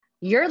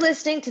You're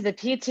listening to the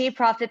PT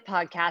Profit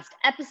Podcast,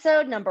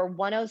 episode number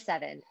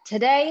 107.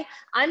 Today,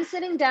 I'm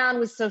sitting down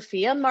with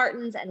Sophia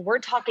Martins, and we're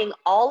talking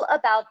all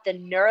about the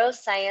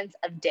neuroscience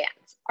of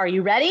dance. Are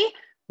you ready?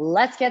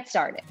 Let's get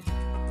started.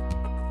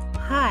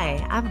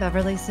 Hi, I'm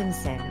Beverly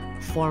Simpson,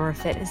 former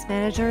fitness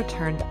manager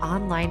turned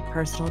online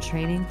personal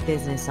training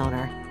business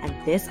owner. And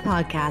this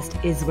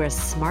podcast is where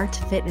smart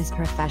fitness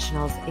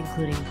professionals,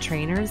 including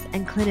trainers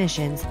and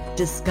clinicians,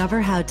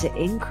 discover how to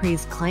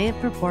increase client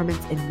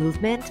performance in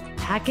movement,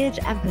 package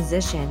and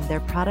position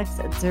their products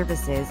and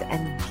services,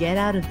 and get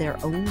out of their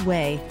own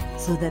way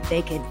so that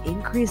they can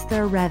increase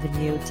their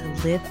revenue to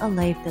live a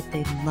life that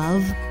they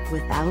love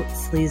without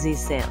sleazy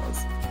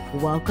sales.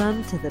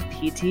 Welcome to the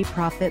PT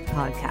Profit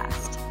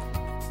Podcast.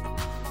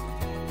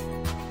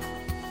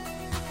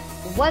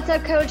 What's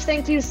up, Coach?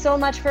 Thank you so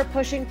much for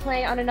pushing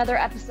play on another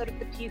episode of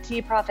the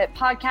PT Profit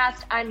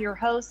Podcast. I'm your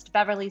host,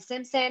 Beverly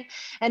Simpson.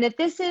 And if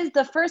this is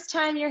the first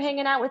time you're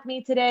hanging out with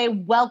me today,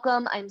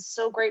 welcome. I'm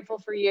so grateful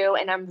for you,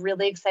 and I'm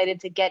really excited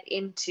to get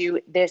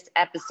into this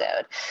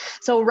episode.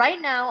 So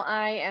right now,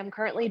 I am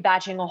currently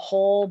batching a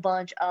whole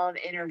bunch of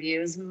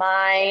interviews.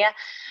 My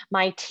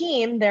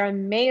team, they're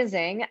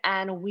amazing,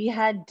 and we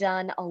had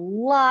done a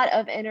lot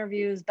of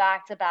interviews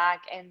back to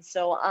back. And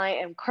so I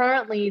am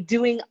currently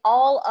doing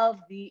all of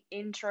the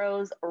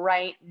intros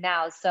right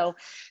now. So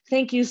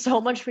thank you so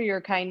much for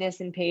your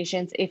kindness and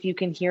patience. If you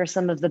can hear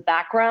some of the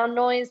background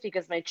noise,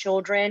 because my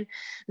children,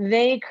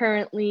 they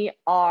currently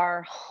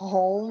are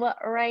home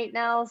right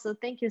now. So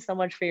thank you so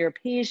much for your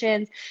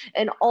patience.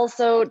 And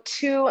also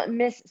to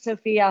Miss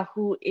Sophia,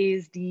 who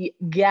is the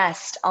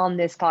guest on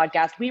this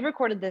podcast. We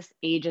recorded this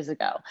ages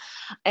ago,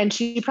 and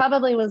she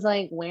probably was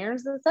like,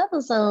 where's this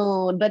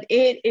episode? But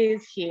it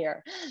is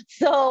here.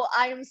 So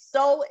I'm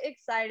so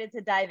excited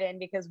to dive in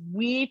because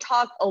we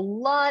talk a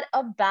lot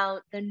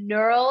about the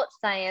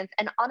neuroscience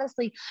and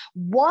honestly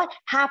what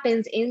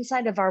happens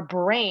inside of our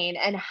brain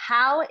and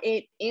how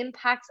it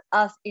impacts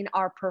us in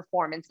our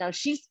performance. Now,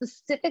 she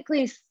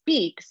specifically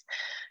speaks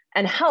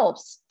and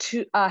helps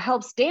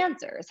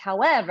dancers.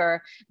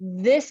 However,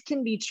 this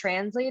can be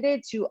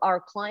translated to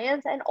our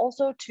clients and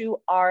also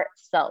to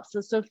ourselves. So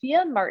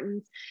Sophia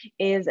Martins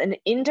is an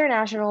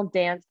international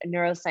dance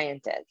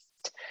neuroscientist.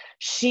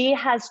 She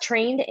has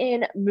trained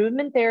in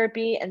movement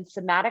therapy and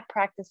somatic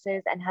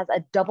practices and has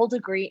a double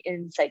degree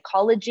in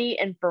psychology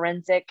and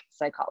forensic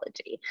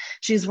psychology.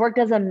 She's worked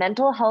as a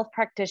mental health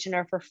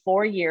practitioner for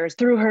 4 years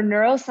through her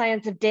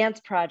Neuroscience of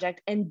Dance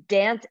project and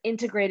Dance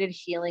Integrated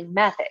Healing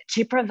Method.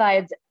 She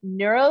provides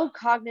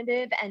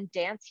neurocognitive and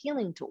dance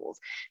healing tools.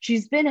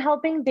 She's been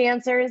helping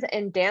dancers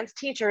and dance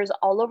teachers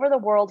all over the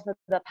world for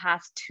the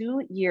past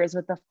 2 years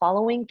with the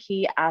following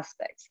key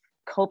aspects: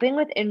 coping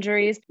with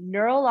injuries,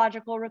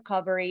 neurological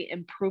recovery,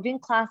 improving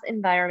class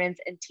environments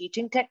and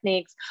teaching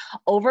techniques,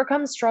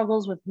 overcome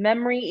struggles with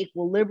memory,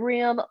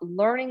 equilibrium,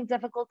 learning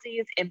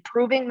difficulties,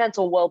 improving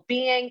mental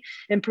well-being,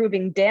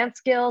 improving dance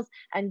skills,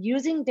 and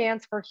using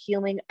dance for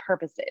healing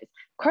purposes.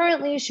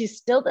 Currently, she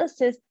still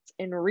assists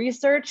in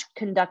research,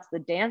 conducts the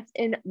Dance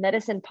in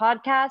Medicine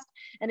podcast,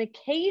 and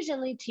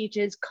occasionally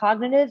teaches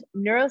cognitive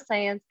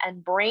neuroscience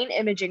and brain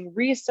imaging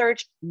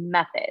research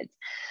methods.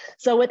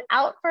 So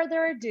without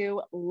further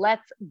ado,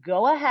 let's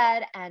go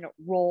ahead and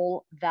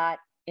roll that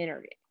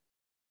interview.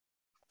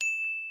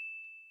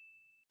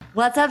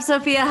 What's up,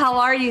 Sophia? How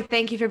are you?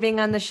 Thank you for being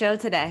on the show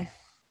today.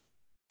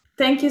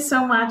 Thank you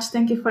so much.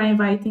 Thank you for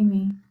inviting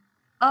me.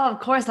 Oh,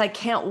 of course. I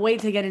can't wait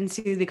to get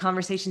into the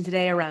conversation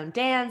today around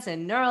dance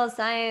and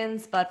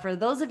neuroscience. But for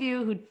those of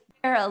you who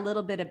share a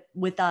little bit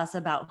with us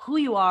about who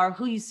you are,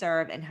 who you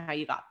serve, and how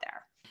you got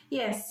there.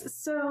 Yes,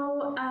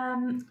 so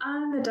I'm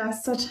a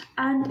dancer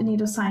and a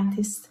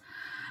neuroscientist.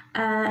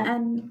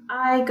 And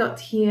I got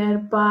here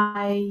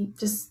by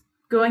just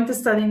going to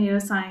study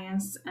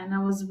neuroscience. And I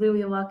was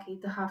really lucky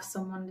to have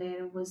someone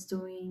there who was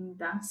doing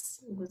dance,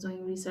 who was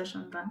doing research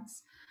on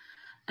dance.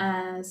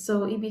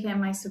 So he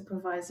became my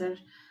supervisor.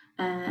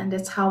 And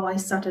that's how I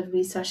started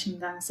researching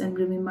dance and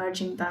really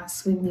merging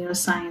dance with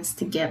neuroscience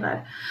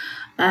together.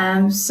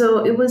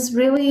 So it was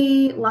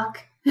really luck.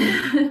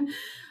 It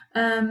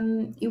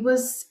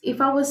was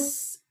if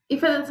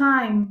at the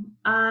time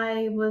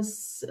I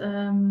was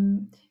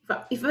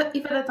if at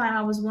the time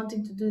I was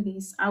wanting to do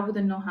this, I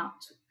wouldn't know how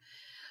to.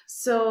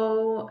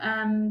 So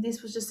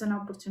this was just an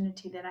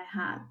opportunity that I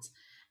had.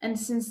 And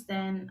since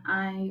then,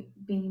 I've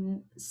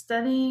been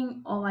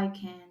studying all I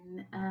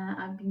can.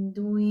 I've been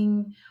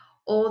doing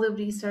all the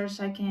research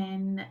I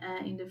can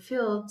in the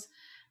field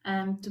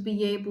to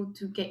be able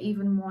to get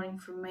even more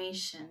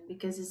information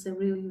because it's a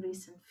really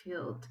recent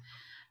field.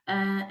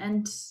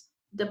 And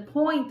the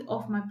point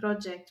of my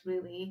project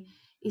really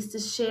is to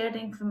share the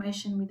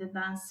information with the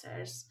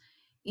dancers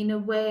in a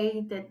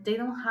way that they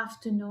don't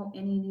have to know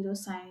any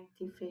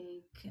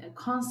neuroscientific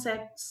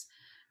concepts.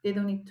 They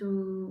don't need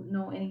to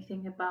know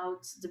anything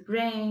about the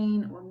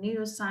brain or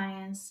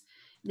neuroscience.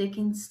 They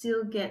can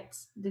still get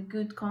the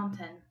good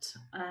content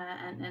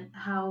and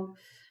how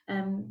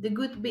the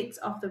good bits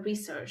of the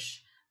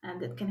research and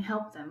that can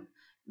help them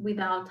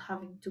without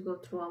having to go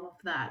through all of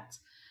that.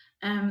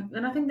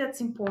 And I think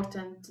that's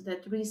important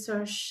that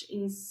research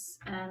is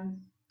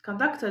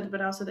conducted,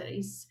 but also that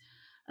is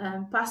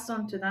passed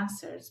on to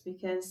dancers,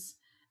 because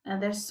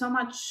there's so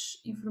much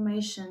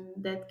information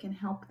that can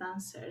help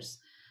dancers.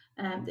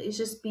 It's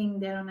just being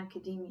there on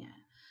academia.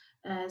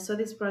 So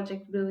this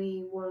project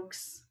really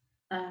works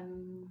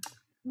um,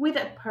 with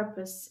that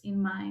purpose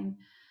in mind,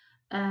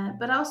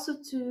 but also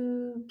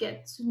to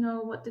get to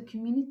know what the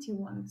community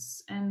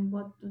wants and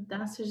what the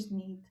dancers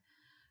need,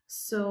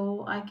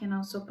 so I can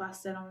also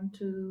pass that on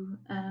to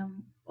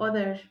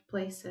other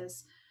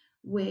places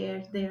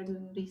where they are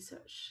doing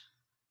research.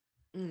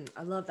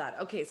 I love that.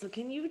 Okay, so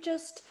can you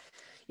just,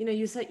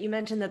 you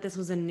mentioned that this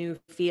was a new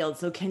field.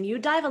 So can you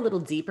dive a little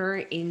deeper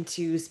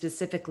into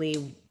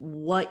specifically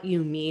what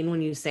you mean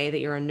when you say that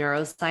you're a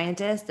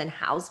neuroscientist, and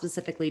how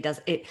specifically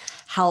does it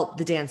help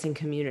the dancing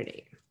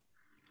community?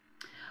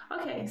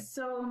 Okay,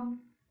 so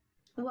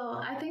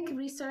well, I think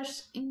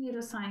research in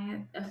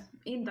neuroscience,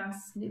 in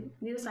dance,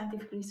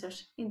 neuroscientific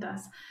research in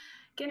dance,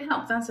 can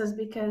help dancers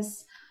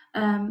because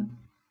um,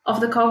 of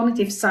the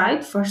cognitive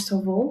side, first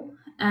of all.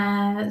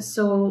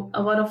 So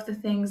a lot of the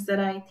things that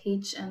I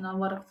teach and a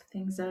lot of the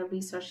things that I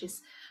research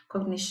is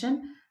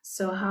cognition.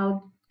 So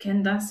how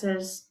can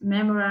dancers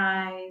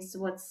memorize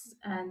what's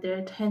their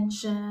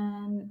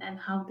attention, and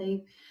how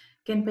they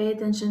can pay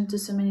attention to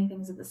so many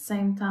things at the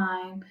same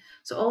time.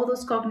 So all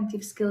those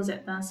cognitive skills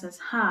that dancers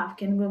have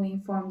can really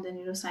inform the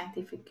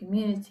neuroscientific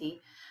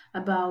community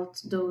about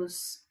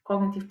those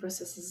cognitive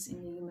processes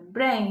in the human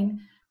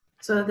brain.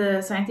 So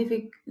the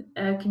scientific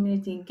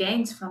community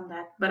gains from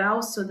that, but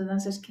also the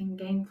dancers can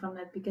gain from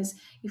that, because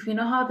if you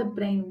know how the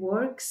brain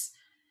works,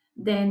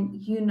 then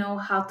you know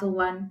how to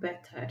learn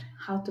better,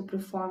 how to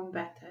perform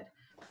better,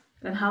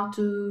 and how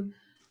to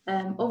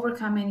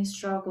overcome any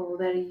struggle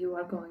that you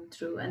are going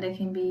through. And there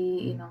can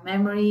be,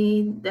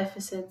 memory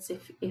deficits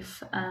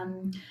if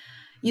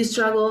you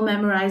struggle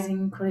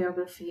memorizing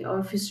choreography, or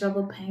if you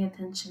struggle paying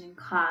attention in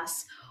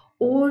class,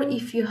 or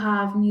if you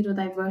have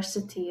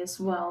neurodiversity as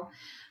well.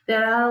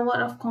 There are a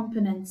lot of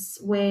components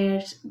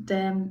where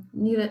the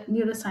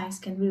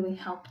neuroscience can really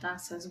help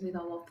dancers with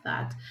all of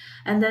that,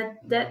 and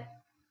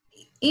that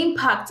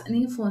impacts and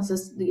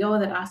influences the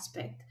other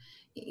aspect.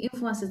 It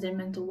influences their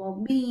mental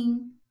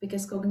well-being,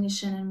 because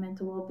cognition and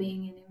mental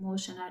well-being and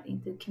emotion are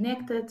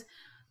interconnected.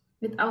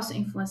 It also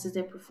influences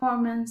their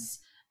performance,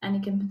 and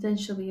it can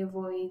potentially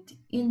avoid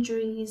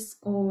injuries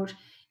or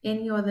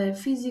any other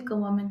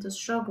physical or mental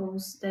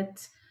struggles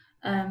that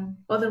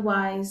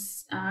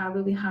otherwise are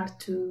really hard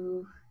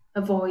to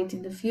avoid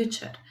in the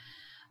future.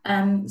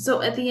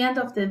 So at the end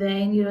of the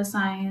day,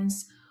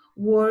 neuroscience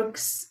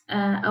works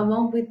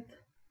along with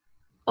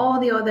all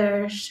the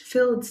other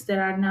fields that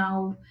are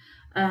now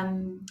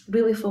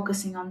really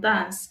focusing on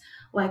dance,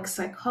 like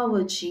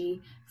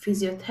psychology,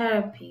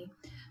 physiotherapy.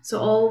 So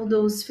all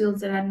those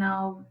fields that are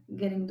now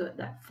getting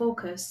that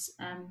focus,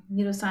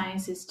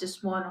 neuroscience is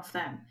just one of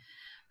them,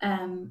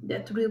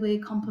 that really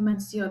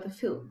complements the other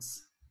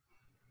fields.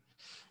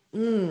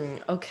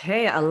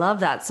 Okay, I love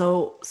that.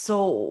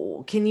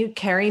 So can you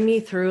carry me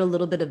through a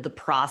little bit of the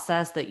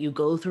process that you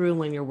go through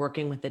when you're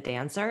working with the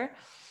dancer?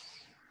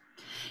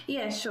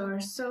 Yeah, sure.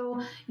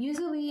 So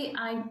usually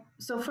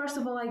so first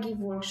of all, I give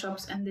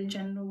workshops, and the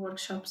general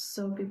workshops.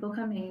 So people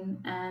come in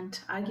and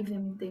I give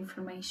them the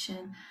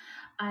information.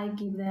 I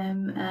give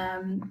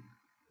them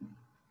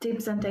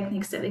tips and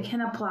techniques that they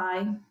can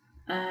apply.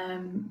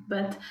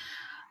 But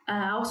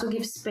I also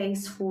give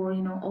space for,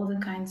 all the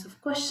kinds of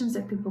questions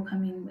that people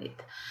come in with.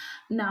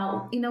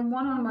 Now, in a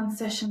one-on-one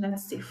session,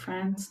 that's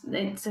different.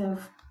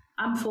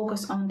 I'm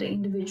focused on the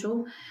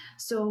individual,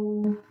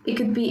 so it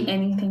could be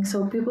anything.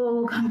 So people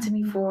will come to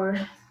me for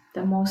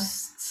the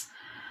most,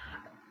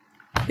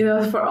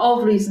 for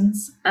all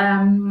reasons.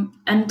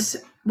 And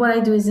what I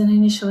do is an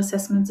initial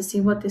assessment to see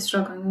what they're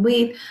struggling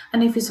with,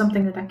 and if it's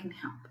something that I can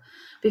help.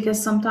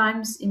 Because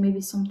sometimes it may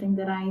be something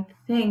that I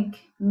think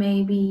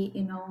maybe,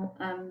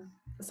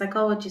 a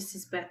psychologist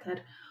is better,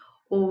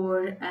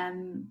 or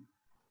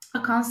a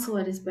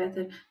counselor is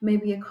better,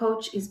 maybe a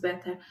coach is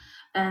better.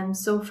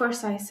 So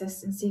first I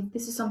assess and see if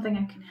this is something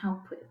I can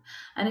help with.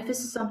 And if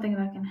this is something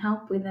that I can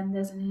help with, then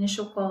there's an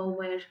initial call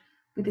where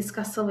we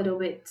discuss a little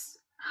bit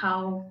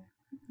how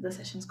the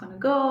session's going to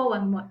go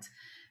and what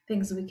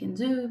things we can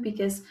do,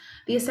 because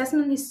the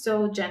assessment is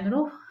so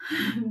general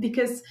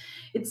because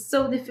it's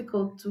so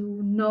difficult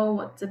to know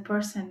what the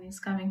person is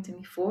coming to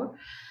me for.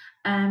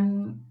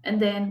 And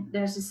then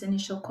there's this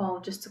initial call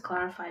just to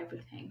clarify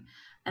everything,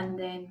 and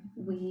then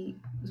we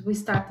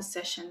start the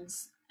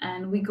sessions,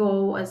 and we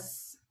go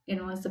as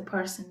as the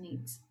person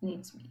needs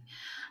me.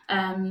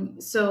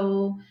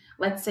 So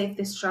let's say if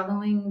they're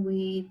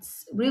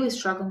really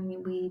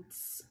struggling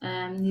with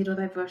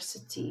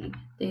neurodiversity,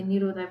 they're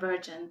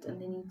neurodivergent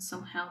and they need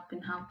some help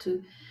in how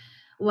to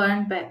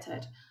learn better,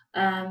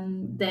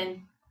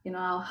 then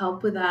I'll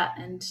help with that,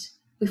 and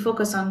we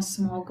focus on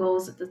small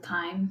goals at the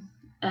time.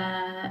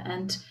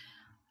 And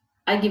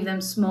I give them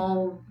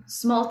small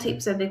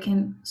tips that they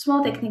can,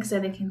 small techniques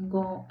that they can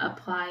go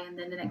apply, and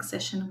then the next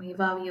session we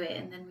evaluate,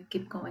 and then we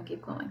keep going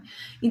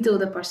until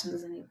the person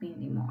doesn't need me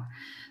anymore.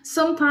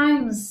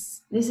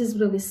 Sometimes this is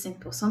really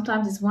simple.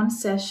 Sometimes it's one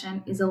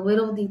session, is a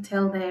little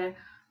detail there,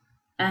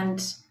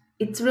 and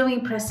it's really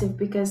impressive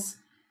because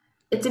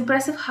it's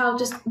impressive how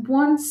just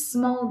one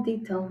small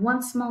detail,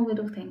 one small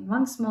little thing,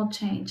 one small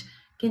change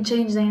can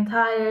change the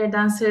entire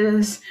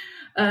dancer's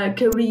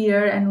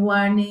career and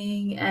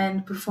learning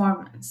and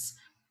performance.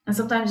 And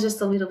sometimes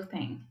just a little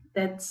thing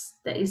that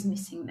is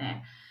missing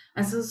there.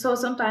 And so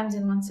sometimes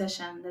in one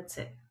session, that's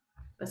it.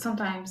 But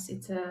sometimes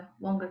it's a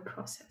longer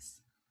process.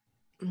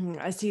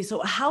 I see.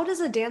 So how does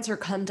a dancer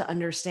come to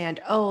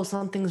understand, oh,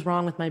 something's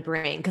wrong with my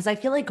brain? Because I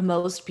feel like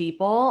most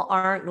people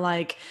aren't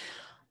like,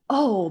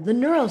 oh, the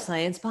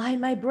neuroscience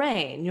behind my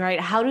brain, right?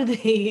 How do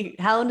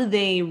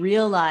they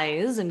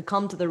realize and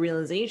come to the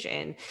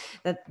realization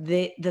that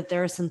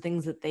there are some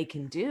things that they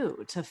can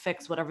do to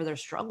fix whatever their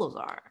struggles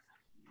are?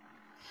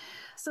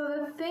 So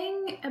the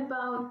thing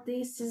about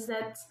this is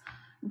that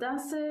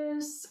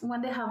dancers,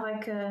 when they have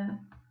like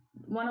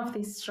one of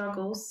these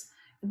struggles,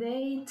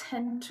 they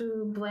tend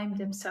to blame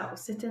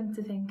themselves. They tend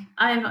to think,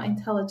 I am not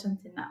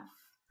intelligent enough.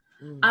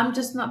 I'm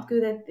just not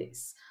good at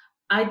this.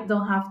 I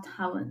don't have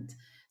talent.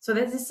 So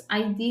there's this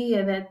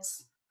idea that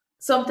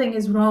something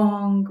is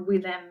wrong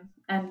with them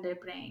and their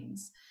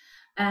brains.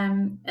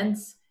 And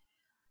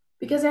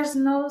because there's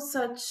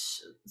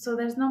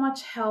there's not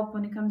much help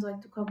when it comes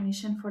like to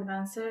cognition for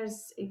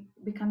dancers. It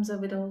becomes a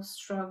little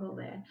struggle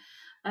there.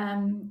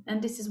 And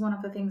this is one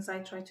of the things I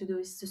try to do,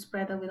 is to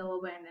spread a little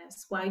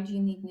awareness. Why do you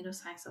need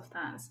neuroscience of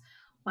dance?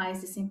 Why is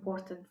this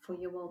important for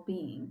your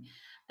well-being?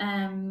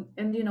 And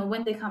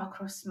when they come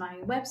across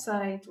my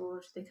website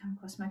or they come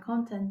across my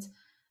content,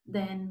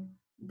 then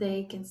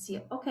they can see,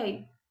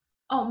 okay,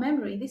 oh,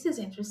 memory, this is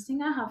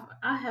interesting.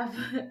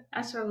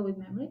 I struggle with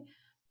memory.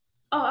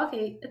 Oh,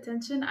 okay,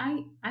 attention,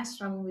 I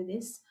struggle with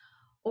this.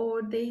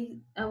 Or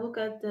they look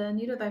at the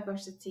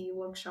neurodiversity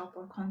workshop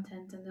or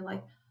content, and they're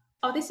like,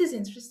 oh, this is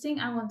interesting,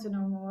 I want to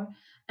know more.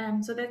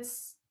 So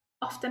that's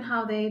often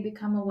how they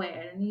become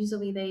aware. And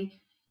usually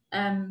they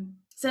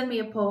send me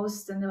a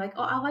post and they're like,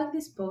 oh, I like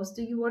this post,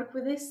 do you work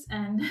with this?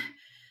 And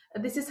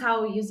this is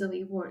how it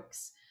usually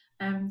works.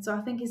 So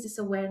I think it's this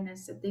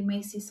awareness that they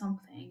may see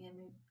something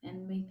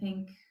and may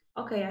think,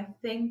 okay, I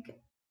think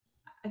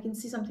I can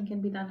see something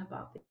can be done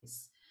about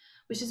this,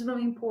 which is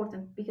really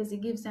important because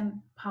it gives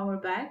them power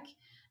back,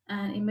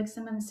 and it makes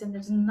them understand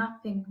there's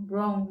nothing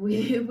wrong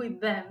with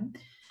them.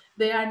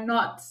 They are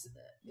not,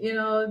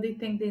 they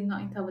think they're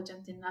not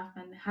intelligent enough,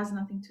 and it has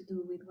nothing to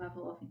do with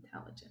level of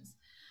intelligence.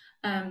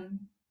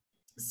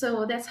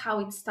 So that's how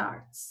it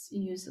starts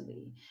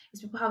usually.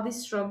 Is people have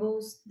these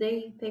struggles,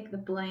 they take the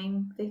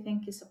blame, they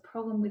think it's a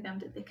problem with them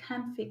that they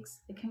can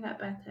fix, they can get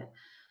better,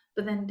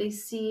 but then they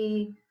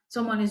see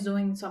someone is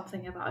doing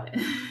something about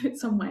it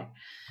somewhere,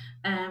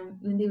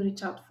 and they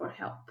reach out for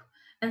help.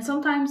 And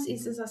sometimes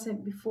it's, as I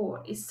said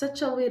before, it's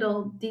such a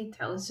little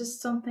detail, it's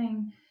just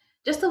something,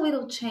 just a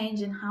little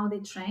change in how they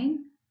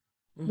train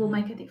will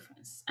make a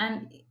difference.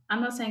 And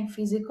I'm not saying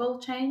physical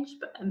change,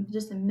 but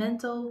just a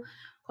mental,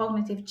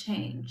 cognitive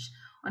change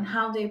on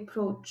how they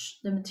approach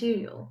the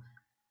material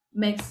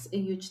makes a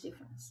huge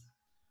difference.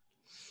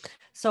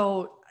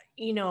 So,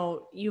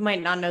 you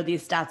might not know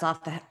these stats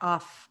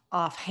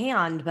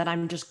offhand, but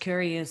I'm just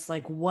curious,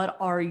 like, what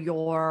are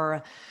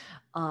your,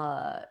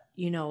 what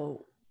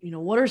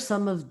are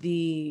some of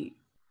the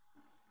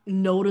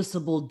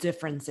noticeable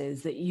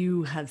differences that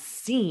you have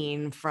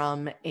seen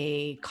from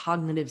a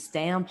cognitive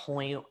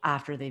standpoint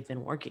after they've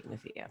been working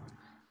with you?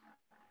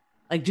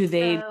 Like, do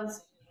they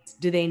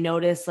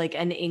notice like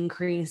an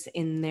increase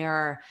in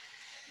their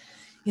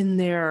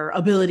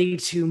ability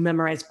to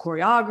memorize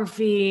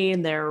choreography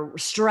and their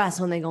stress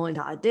when they go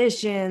into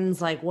auditions?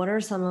 Like, what are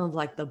some of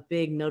like the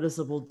big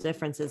noticeable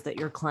differences that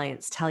your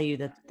clients tell you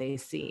that they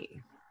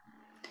see?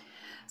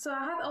 So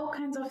I have all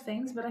kinds of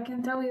things, but I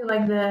can tell you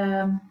like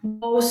the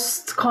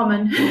most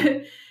common,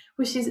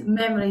 which is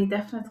memory,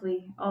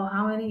 definitely. Oh,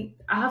 I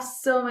have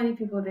so many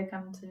people that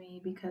come to me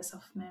because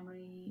of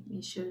memory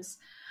issues.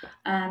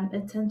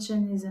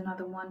 Attention is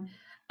another one.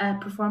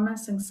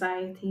 Performance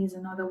anxiety is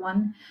another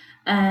one.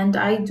 And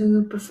I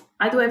do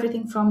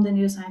everything from the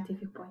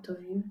neuroscientific point of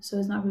view. So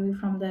it's not really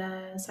from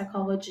the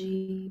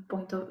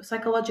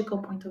psychological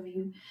point of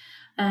view.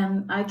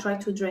 I try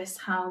to address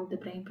how the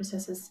brain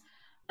processes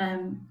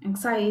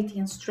anxiety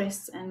and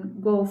stress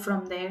and go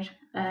from there.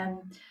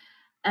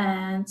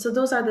 And so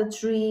those are the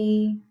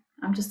three.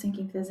 I'm just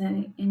thinking if there's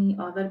any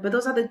other, but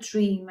those are the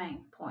three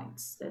main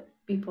points that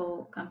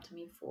people come to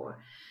me for.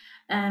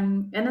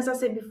 And as I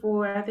said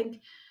before, I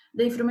think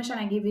the information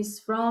I give is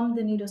from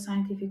the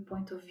neuroscientific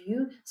point of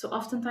view. So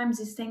oftentimes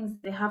these things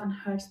they haven't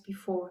heard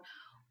before,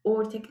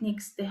 or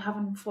techniques they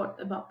haven't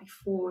thought about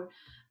before,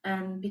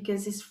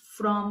 because it's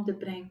from the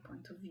brain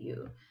point of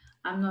view.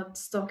 I'm not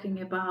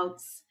talking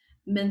about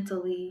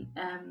mentally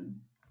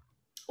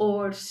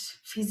or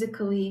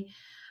physically.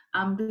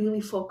 I'm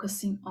really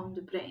focusing on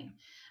the brain.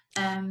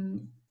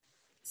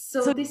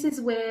 So this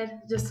is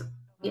where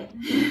yeah.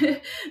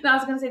 No, I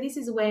was gonna say this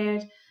is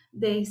where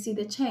they see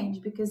the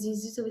change, because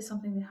it's usually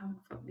something they haven't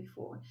thought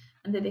before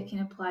and that they can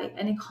apply,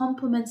 and it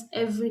complements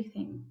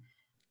everything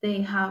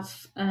they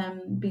have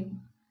been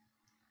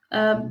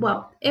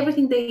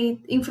everything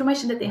they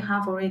information that they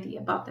have already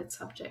about that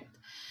subject,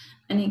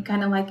 and it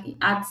kind of like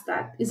adds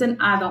that is an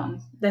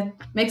add-on that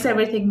makes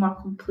everything more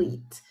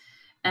complete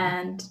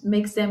and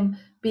makes them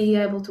be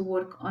able to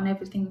work on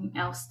everything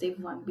else they've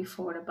learned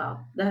before about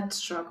that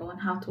struggle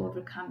and how to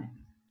overcome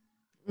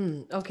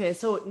it. Okay,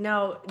 so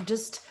now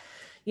just,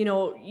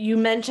 you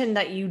mentioned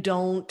that you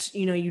don't,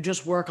 you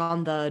just work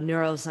on the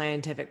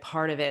neuroscientific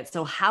part of it.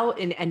 So how,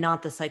 and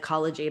not the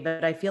psychology,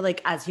 but I feel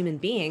like as human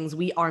beings,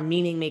 we are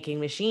meaning making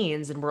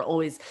machines and we're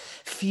always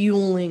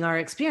fueling our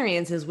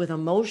experiences with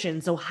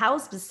emotion. So how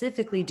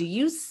specifically do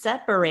you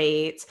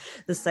separate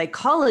the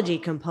psychology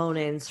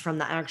components from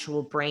the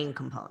actual brain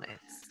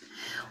components?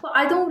 Well,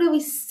 I don't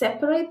really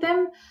separate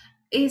them.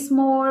 It's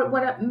more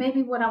what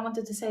I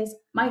wanted to say is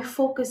my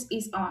focus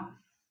is on.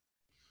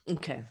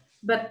 Okay.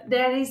 But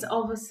there is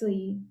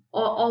obviously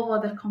all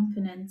other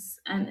components,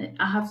 and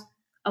I have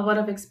a lot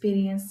of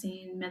experience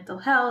in mental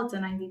health,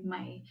 and I did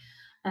my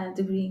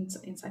degree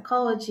in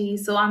psychology,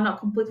 so I'm not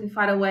completely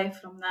far away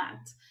from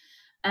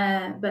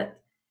that.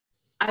 But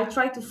I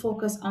try to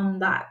focus on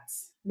that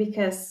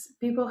because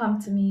people come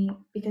to me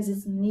because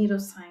it's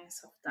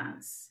neuroscience of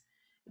dance.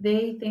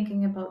 They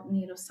thinking about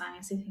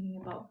neuroscience, they thinking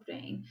about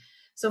brain.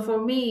 So for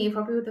me,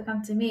 for people to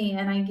come to me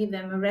and I give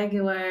them a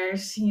regular,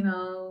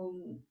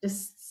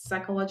 just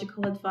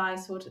psychological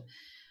advice or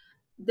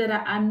that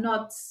I'm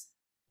not,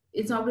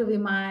 it's not really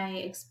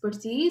my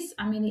expertise.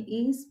 I mean, it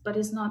is, but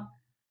it's not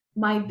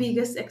my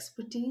biggest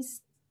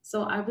expertise.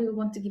 So I really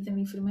want to give them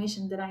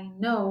information that I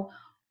know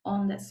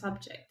on that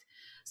subject.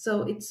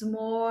 So it's a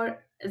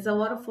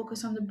lot of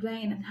focus on the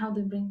brain and how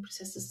the brain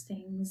processes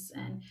things.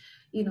 And,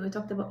 we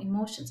talked about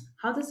emotions.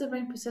 How does the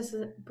brain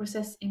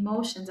process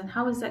emotions, and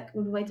how is that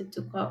related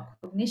to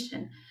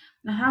cognition?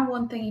 And how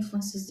one thing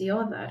influences the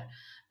other.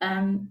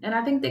 And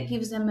I think that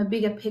gives them a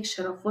bigger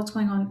picture of what's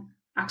going on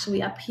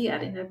actually up here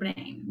in the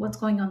brain, what's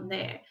going on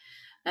there.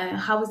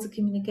 How is the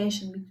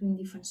communication between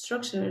different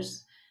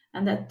structures,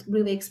 and that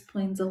really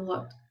explains a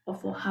lot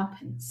of what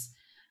happens.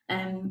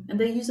 And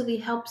that usually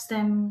helps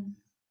them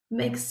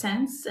make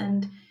sense.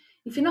 And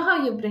if you know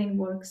how your brain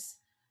works,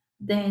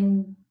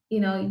 then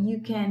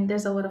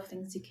there's a lot of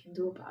things you can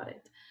do about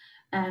it.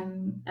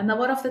 And a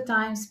lot of the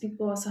times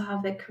people also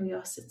have that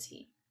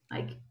curiosity,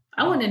 like,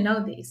 I want to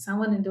know this, I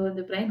want to know at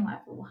the brain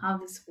level how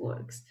this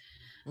works.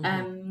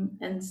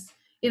 And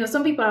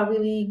some people are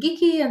really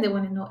geeky and they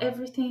want to know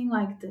everything,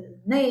 like the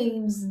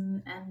names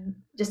and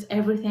just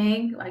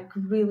everything, like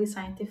really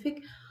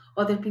scientific.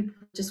 Other people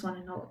just want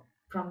to know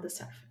from the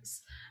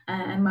surface.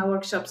 And my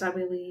workshops are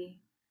really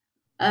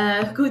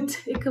a good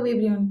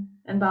equilibrium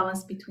and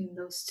balance between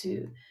those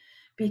two,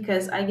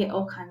 because I get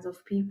all kinds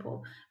of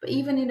people. But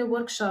even in the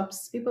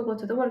workshops, people go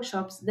to the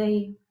workshops,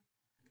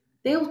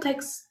 they'll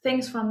take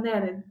things from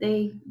there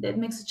that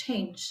makes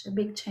a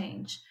big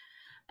change.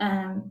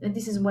 And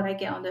this is what I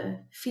get on the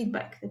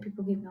feedback that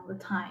people give me all the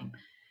time.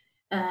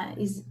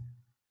 Is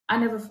I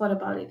never thought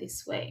about it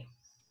this way.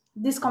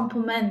 This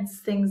complements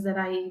things that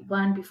I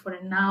learned before,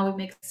 and now it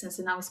makes sense,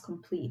 and now it's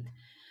complete.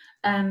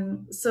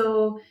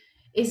 So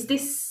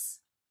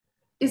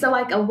is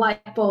like a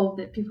light bulb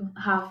that people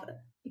have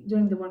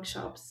during the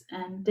workshops,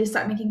 and they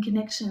start making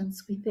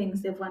connections with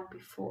things they've learned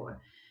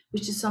before,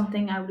 which is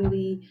something I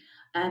really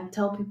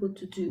tell people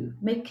to do.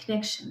 Make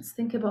connections.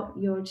 Think about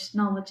your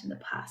knowledge in the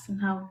past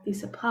and how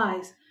this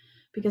applies,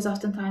 because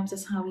oftentimes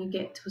that's how you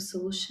get to a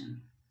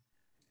solution.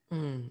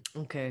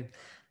 Okay,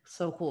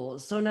 so cool.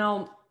 So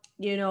now,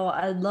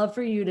 I'd love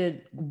for you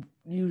to,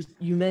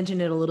 you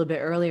mentioned it a little bit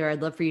earlier.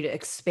 I'd love for you to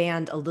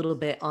expand a little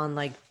bit on,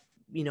 like,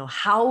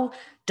 how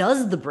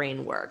does the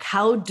brain work?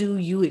 How do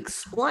you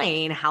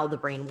explain how the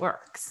brain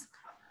works?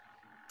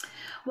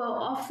 Well,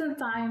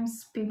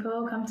 oftentimes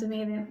people come to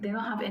me and they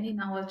don't have any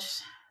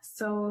knowledge.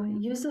 So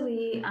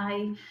usually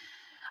I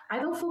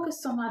don't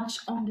focus so much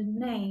on the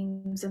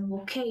names and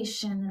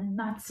location and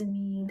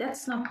anatomy.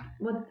 That's not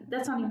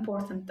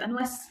important,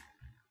 unless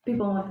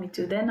people want me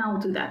to, then I'll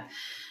do that.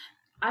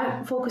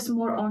 I focus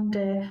more on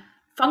the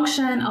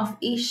function of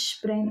each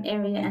brain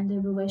area and the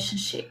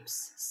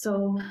relationships.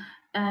 So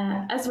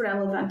as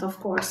relevant, of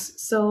course.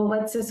 So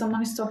let's say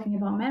someone is talking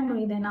about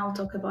memory, then I'll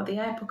talk about the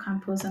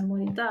hippocampus and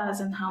what it does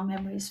and how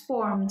memory is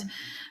formed,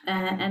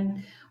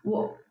 and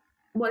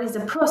what is the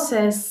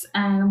process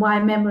and why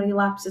memory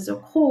lapses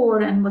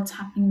occur and what's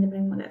happening in the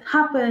brain when that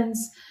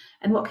happens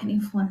and what can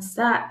influence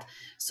that.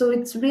 So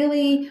it's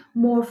really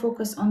more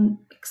focused on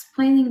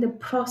explaining the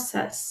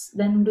process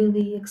than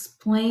really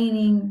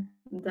explaining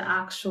the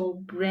actual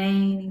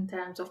brain in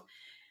terms of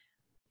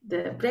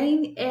the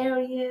brain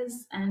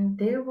areas and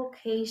their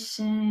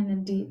location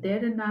and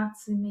their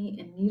anatomy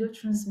and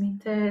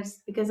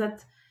neurotransmitters, because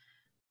that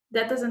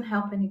doesn't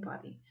help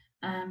anybody,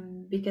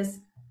 because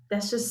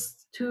that's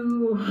just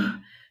too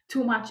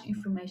much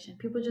information.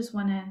 People just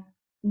want to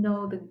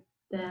know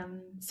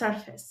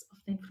surface of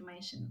the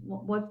information.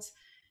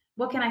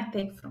 What can I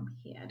take from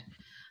here?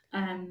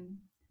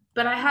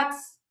 But I had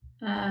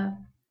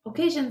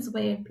occasions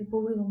where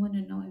people really want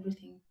to know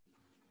everything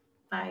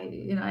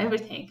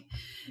everything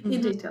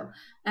in detail,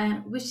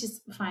 which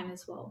is fine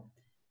as well.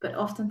 But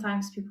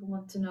oftentimes people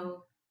want to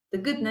know the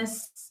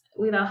goodness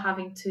without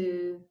having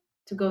to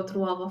go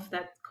through all of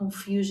that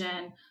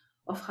confusion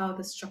of how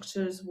the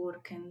structures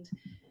work and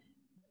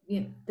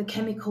the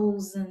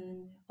chemicals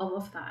and all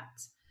of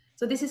that.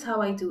 So this is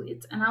how I do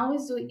it, and I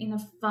always do it in a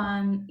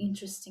fun,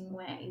 interesting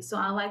way. So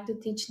I like to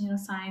teach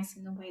neuroscience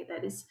in a way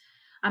that is,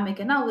 I make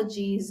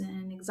analogies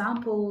and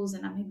examples,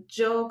 and I make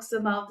jokes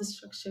about the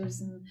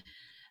structures,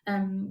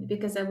 and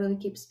because that really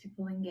keeps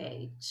people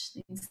engaged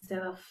instead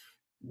of,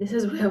 this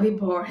is really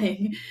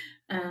boring,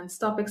 and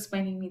stop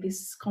explaining me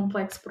this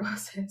complex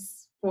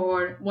process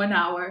for 1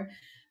 hour.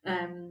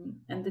 And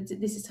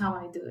this is how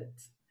I do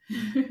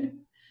it.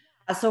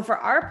 So for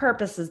our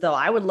purposes, though,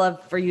 I would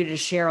love for you to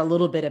share a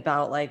little bit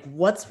about like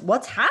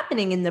what's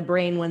happening in the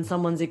brain when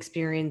someone's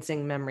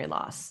experiencing memory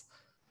loss.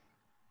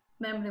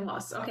 Memory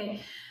loss.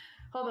 Okay,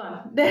 hold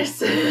on.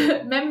 There's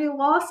memory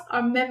loss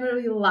or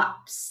memory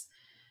lapse.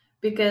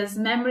 Because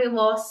memory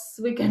loss,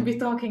 we can be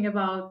talking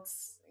about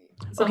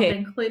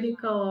something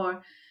clinical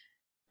or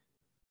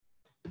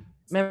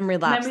memory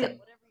lapse.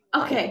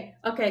 Okay.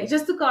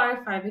 Just to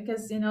clarify,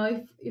 because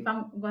if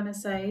I'm gonna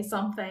say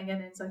something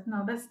and it's like,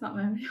 no, that's not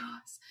memory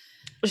loss.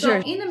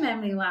 Sure. So in a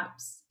memory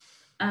lapse,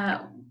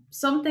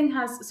 something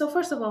has. So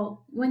first of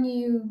all, when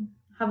you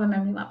have a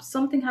memory lapse,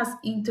 something has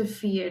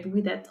interfered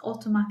with that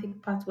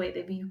automatic pathway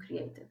that you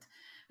created,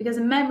 because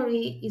a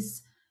memory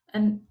is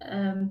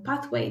a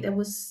pathway that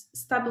was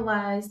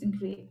stabilized and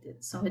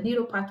created. So a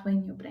neural pathway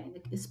in your brain,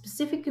 a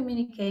specific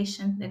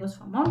communication that goes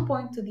from one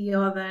point to the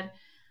other,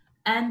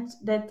 and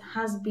that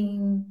has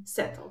been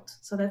settled.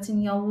 So that's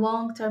in your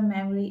long-term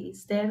memory.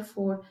 It's there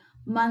for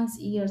months,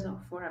 years, or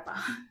forever.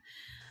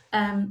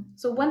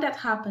 So when that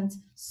happens,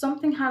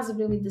 something has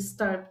really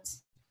disturbed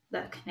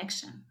that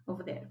connection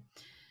over there.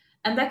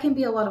 And that can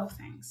be a lot of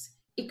things.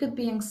 It could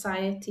be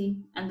anxiety,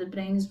 and the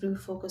brain is really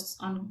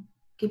focused on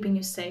keeping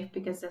you safe,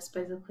 because that's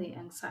basically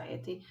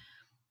anxiety.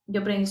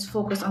 Your brain is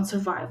focused on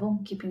survival,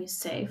 keeping you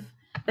safe.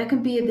 That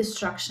can be a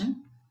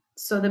distraction.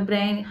 So the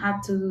brain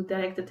had to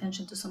direct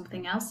attention to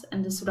something else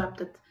and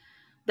disrupted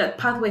that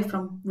pathway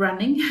from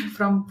running,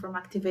 from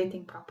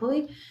activating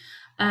properly.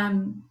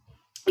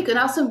 It could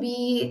also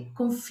be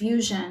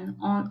confusion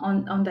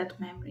on that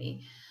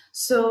memory.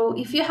 So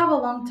if you have a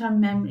long-term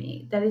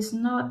memory that is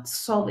not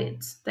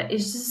solid, that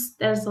is just,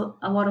 there's a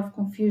lot of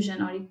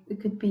confusion, or it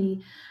could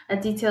be a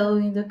detail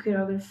in the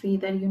choreography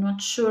that you're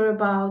not sure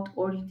about,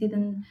 or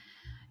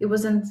it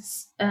wasn't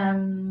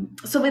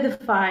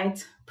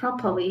solidified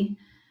properly,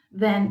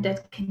 then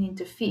that can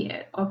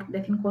interfere, or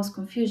that can cause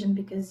confusion,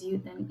 because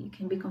you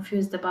can be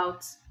confused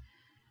about,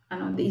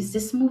 is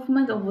this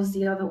movement or was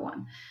the other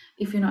one,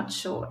 if you're not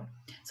sure.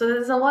 So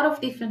there's a lot of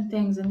different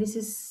things, and this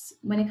is,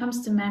 when it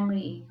comes to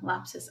memory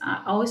lapses,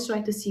 I always try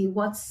to see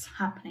what's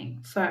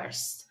happening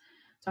first.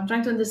 So I'm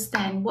trying to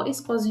understand what is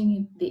causing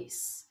you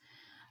this.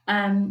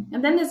 And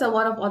then there's a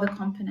lot of other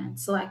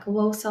components, like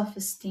low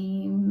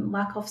self-esteem,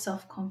 lack of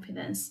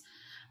self-confidence.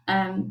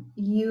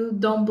 You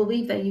don't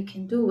believe that you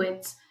can do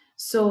it.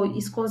 So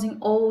it's causing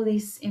all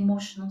this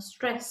emotional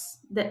stress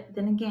that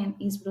then again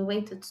is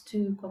related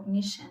to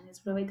cognition,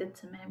 is related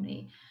to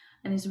memory,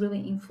 and is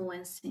really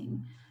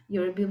influencing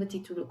your ability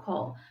to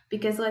recall.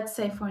 Because let's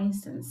say, for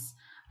instance,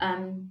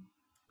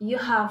 you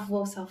have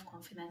low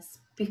self-confidence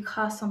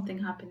because something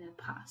happened in the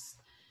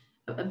past,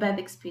 a bad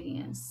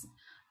experience.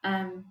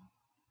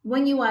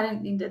 When you are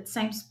in that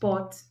same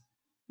spot,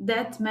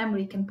 that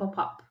memory can pop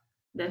up,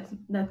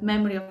 that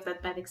memory of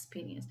that bad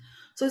experience.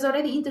 So it's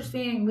already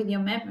interfering with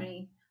your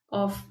memory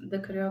of the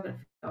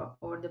choreography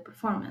or the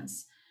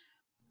performance.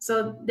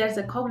 So there's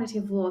a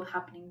cognitive load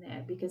happening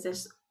there, because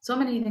there's so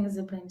many things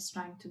the brain is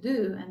trying to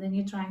do, and then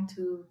you're trying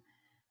to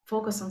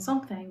focus on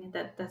something, and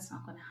that's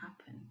not going to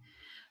happen.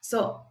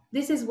 So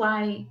this is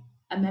why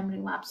a memory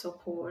lapse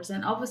occurs,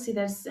 and obviously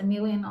there's a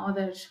million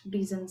other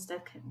reasons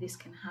that this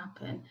can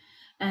happen,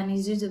 and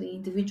it's usually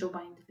individual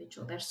by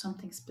individual. There's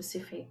something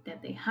specific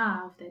that they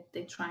have that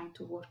they're trying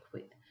to work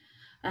with,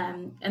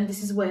 and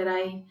this is where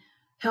I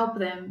help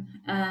them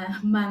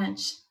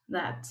manage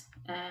that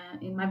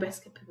in my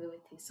best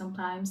capability.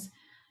 Sometimes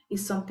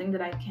it's something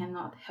that I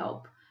cannot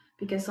help,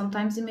 because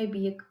sometimes it may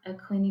be a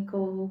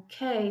clinical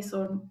case,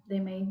 or they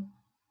may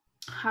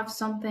have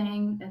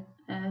something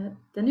at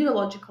the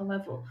neurological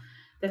level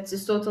that's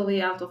just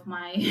totally out of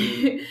my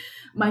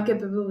my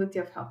capability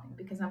of helping,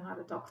 because I'm not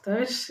a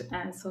doctor,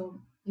 and so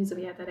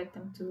usually I direct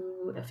them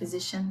to a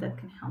physician that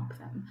can help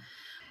them.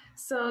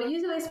 So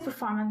usually it's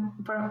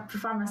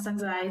performance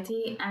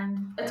anxiety,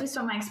 and at least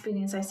from my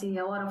experience, I see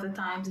a lot of the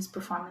times it's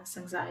performance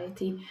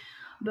anxiety,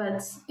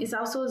 but it's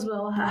also as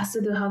well has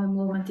to do how the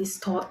movement is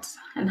taught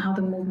and how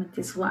the movement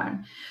is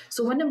learned.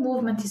 So when the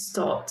movement is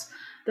taught,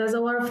 there's a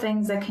lot of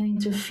things that can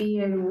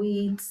interfere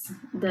with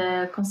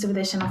the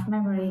consolidation of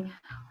memory,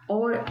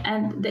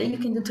 and that you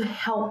can do to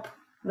help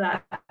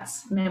that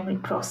memory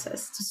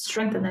process, to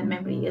strengthen that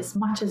memory as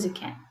much as you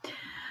can.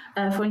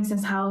 For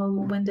instance, how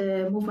when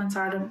the movements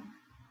are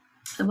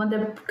when the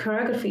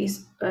choreography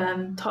is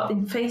taught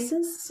in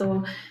phases,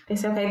 so they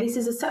say, okay, this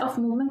is a set of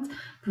movements,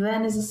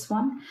 then is this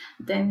one,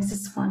 then is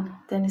this one,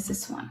 then is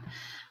this one.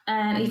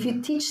 And if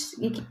you teach,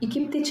 you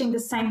keep teaching the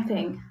same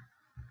thing,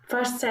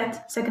 first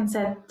set, second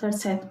set, third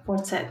set,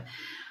 fourth set,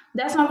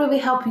 that's not really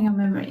helping your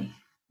memory.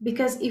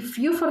 Because if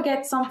you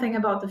forget something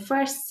about the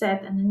first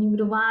set and then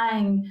you're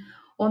relying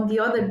on the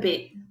other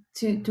bit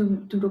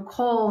to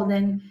recall,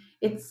 then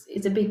it's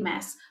a big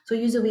mess. So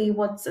usually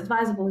what's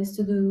advisable is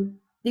to do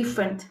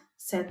different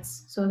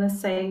sets. So let's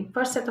say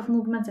first set of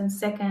movements and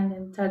second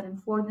and third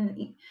and fourth,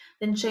 and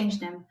then change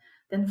them.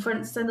 Then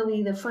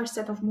suddenly the first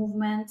set of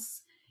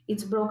movements,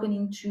 it's broken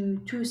into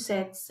 2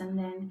 sets, and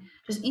then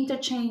just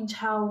interchange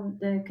how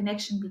the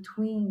connection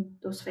between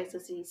those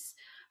phases is,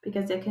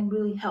 because they can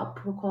really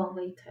help recall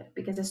later,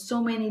 because there's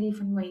so many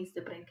different ways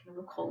the brain can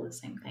recall the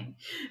same thing.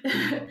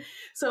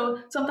 So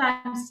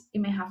sometimes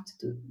you may have to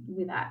do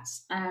with that.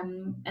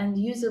 And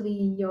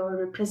usually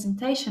your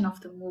representation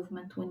of the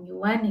movement, when you're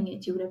learning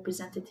it, you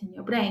represent it in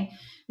your brain,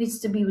 needs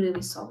to be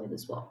really solid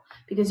as well,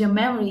 because your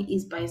memory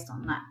is based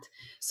on that.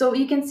 So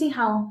you can see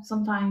how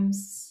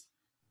sometimes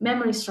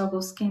memory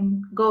struggles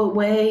can go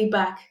way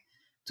back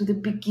to the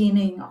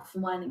beginning of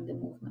learning the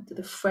movement, to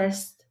the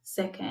first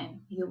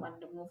second you learn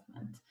the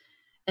movement.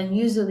 And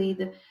usually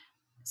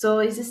so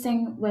it's this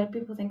thing where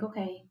people think,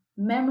 okay,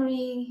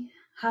 memory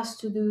has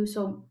to do,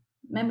 so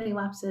memory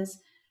lapses,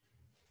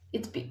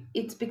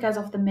 it's because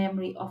of the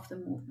memory of the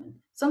movement.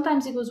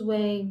 Sometimes it goes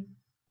way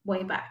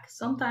back.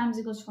 Sometimes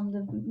it goes from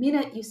the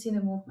minute you see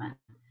the movement.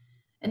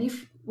 And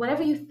if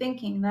whatever you're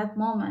thinking in that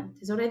moment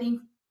is already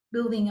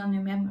building on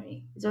your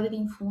memory, it's already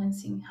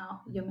influencing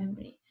your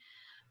memory.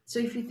 So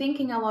if you're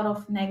thinking a lot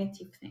of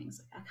negative things,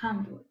 like, I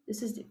can't do it,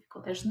 this is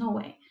difficult, there's no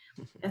way,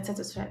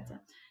 etc.,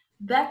 etc.,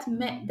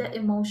 that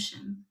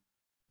emotion,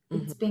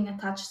 it's being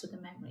attached to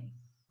the memory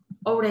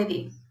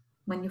already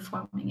when you're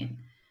forming it.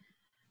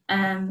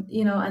 And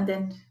and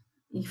then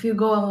if you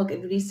go and look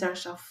at the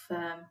research of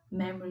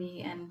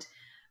memory and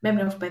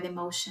memory of bad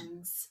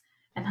emotions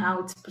and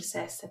how it's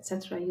processed,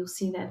 etc., you'll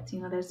see that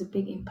there's a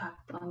big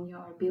impact on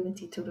your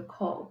ability to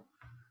recall.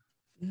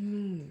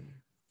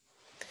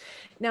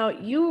 Now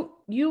you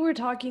were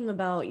talking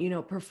about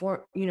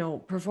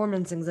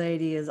performance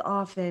anxiety is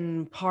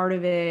often part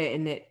of it,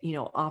 and it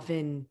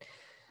often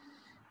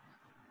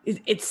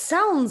it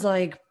sounds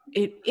like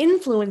it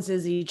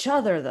influences each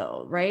other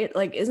though, right?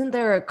 Like, isn't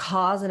there a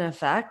cause and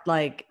effect?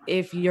 Like,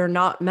 if you're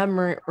not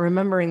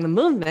remembering the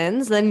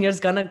movements, then you're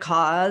going to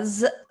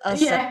cause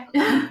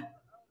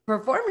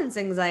performance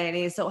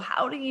anxiety. So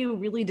how do you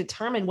really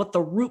determine what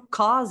the root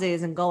cause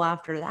is and go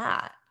after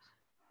that?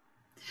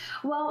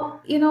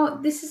 Well,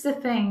 this is the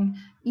thing.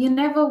 You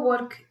never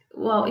work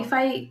well. If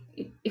I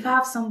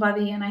have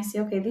somebody and I say,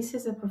 okay, this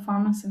is a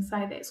performance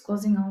anxiety that's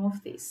causing all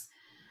of this,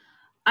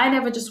 I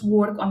never just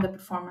work on the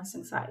performance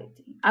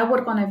anxiety. I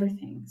work on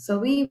everything. So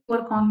we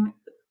work on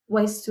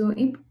ways to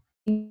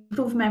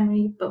improve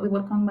memory, but we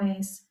work on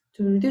ways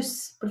to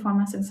reduce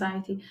performance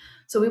anxiety.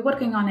 So we're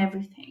working on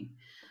everything.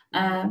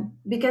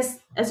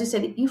 Because, as you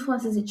said, it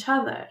influences each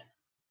other.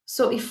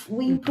 So if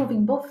we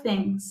improving both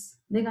things,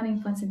 they're going to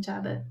influence each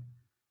other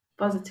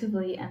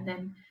positively, and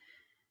then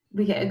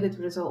we get a good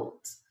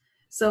result.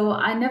 So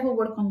I never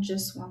work on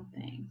just one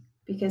thing,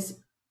 because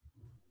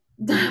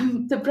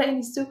the brain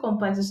is too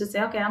complex to just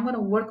say, okay, I'm going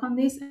to work on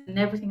this and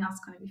everything else is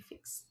going to be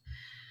fixed.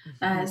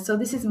 So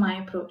this is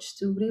my approach,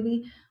 to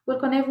really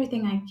work on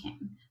everything I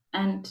can.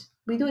 And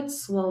we do it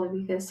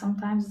slowly, because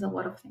sometimes there's a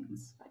lot of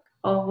things like,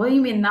 oh, what do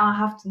you mean now I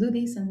have to do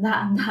this and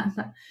that and that and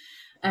that?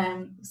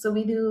 So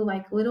we do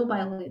like little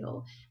by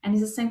little, and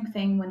it's the same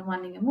thing when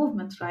learning a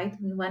movement, right?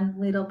 We learn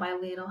little by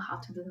little how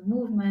to do the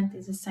movement.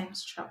 It's the same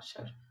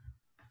structure.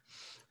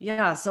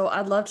 Yeah. So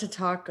I'd love to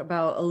talk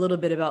about a little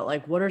bit about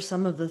like, what are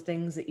some of the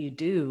things that you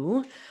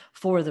do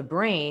for the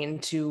brain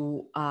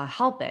to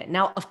help it?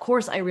 Now, of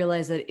course, I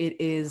realize that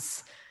it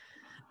is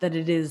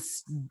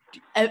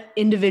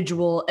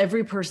individual,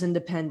 every person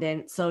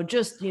dependent. So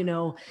just,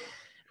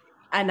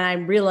 and I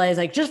realize,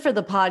 like, just for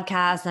the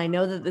podcast, I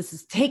know that this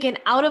is taken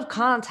out of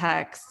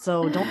context,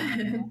 so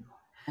don't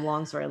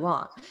long story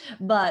long.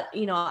 But,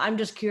 I'm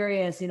just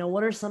curious,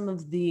 what are some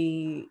of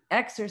the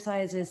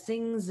exercises,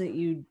 things that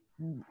you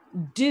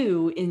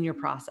do in your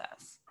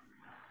process?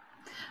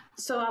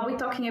 So are we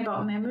talking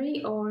about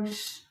memory or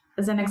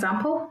as an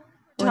example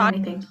or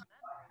anything?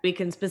 We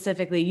can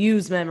specifically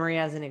use memory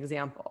as an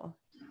example.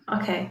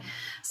 Okay,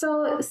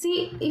 so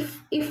see,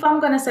 if I'm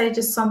going to say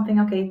just something,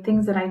 okay,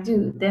 things that I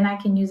do, then I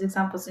can use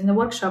examples. In the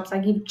workshops, I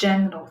give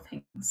general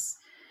things.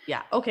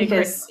 Yeah, okay,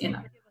 because, great.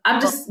 I'm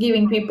just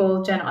giving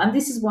people general, and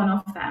this is one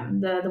of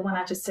them, the one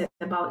I just said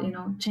about,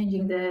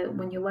 changing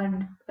when you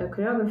learn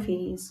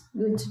choreography, is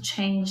good to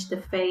change the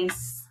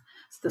face,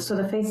 so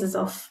the phases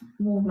of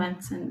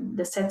movements and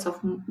the sets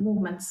of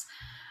movements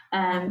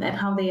and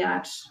how they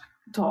are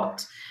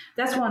taught.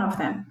 That's one of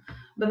them.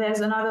 But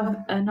there's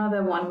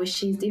another one,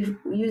 which is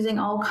using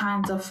all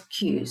kinds of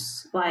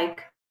cues,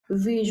 like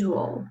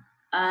visual,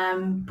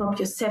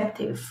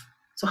 proprioceptive,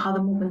 so how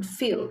the movement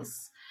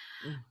feels,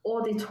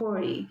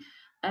 auditory.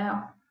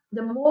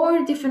 The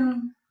more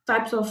different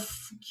types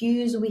of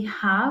cues we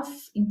have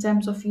in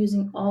terms of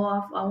using all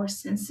of our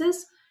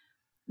senses,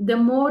 the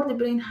more the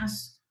brain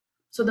has,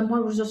 so the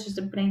more resources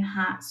the brain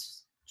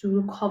has to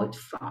recall it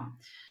from.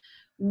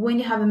 When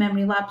you have a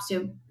memory lapse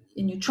and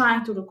you're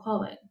trying to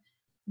recall it,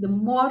 the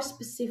more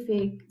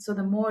specific, so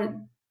the more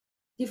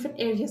different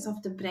areas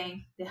of the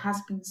brain that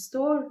has been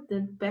stored, the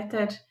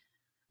better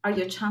are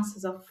your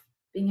chances of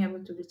being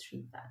able to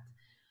retrieve that.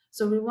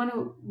 So we want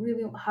to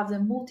really have the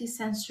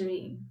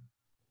multisensory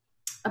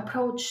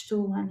approach to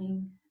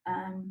learning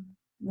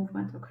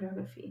movement or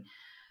choreography.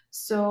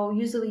 So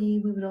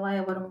usually we rely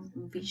a lot on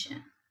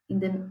vision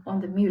on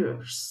the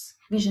mirrors,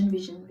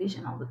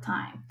 vision all the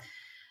time.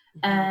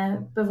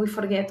 But we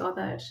forget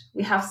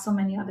we have so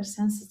many other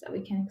senses that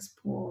we can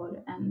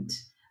explore and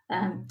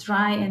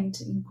try and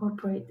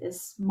incorporate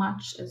as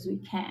much as we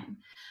can.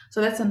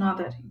 So that's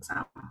another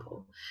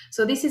example.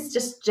 So this is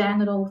just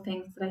general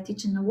things that I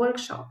teach in the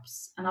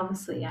workshops. And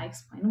obviously I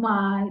explain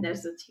why.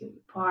 There's a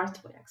theory part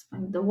where I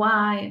explain the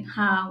why and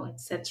how,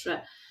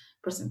 etc.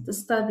 Present the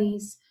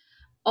studies,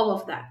 all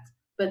of that.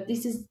 But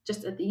this is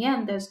just at the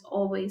end, there's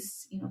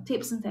always,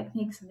 tips and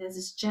techniques, and there's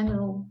this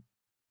general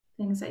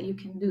things that you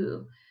can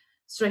do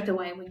straight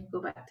away when you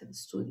go back to the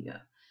studio.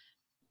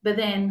 But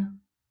then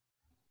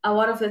a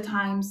lot of the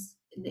times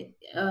the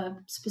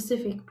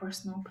specific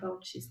personal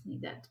approach is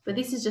needed. But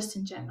this is just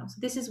in general. So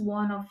this is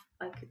one of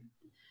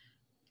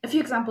a few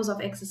examples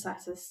of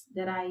exercises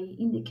that I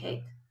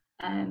indicate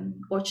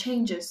or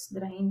changes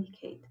that I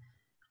indicate,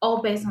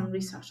 all based on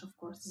research, of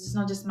course. This is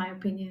not just my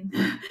opinion.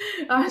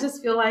 I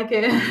just feel like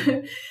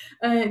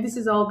this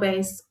is all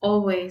based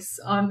always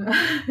on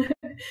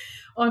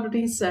on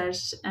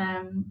research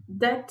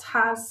that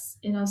has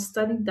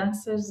studied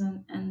dancers,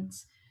 and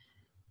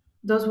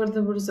those were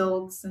the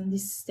results, and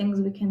these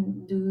things we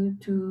can do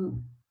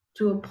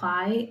to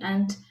apply,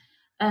 and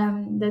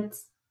that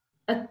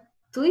at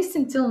least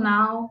until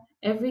now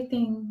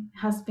everything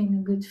has been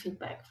a good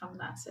feedback from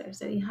dancers,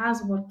 that it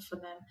has worked for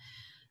them,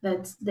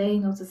 that they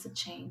notice a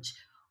change,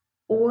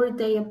 or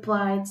they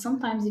applied.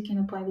 Sometimes you can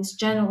apply these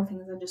general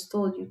things I just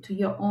told you to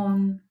your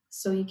own,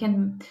 so you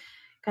can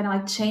kind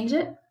of change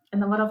it.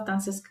 And a lot of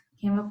dancers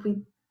came up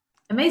with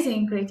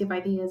amazing creative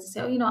ideas.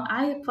 They say,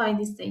 I applied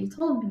this that you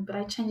told me, but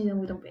I changed it a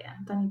little bit.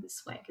 I've done it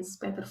this way because it's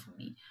better for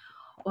me,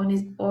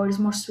 or is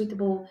more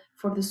suitable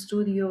for the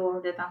studio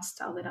or the dance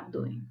style that I'm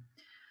doing.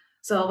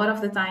 So a lot of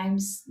the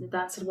times the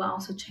dancer will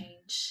also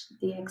change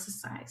the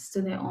exercise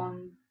to their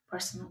own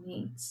personal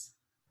needs.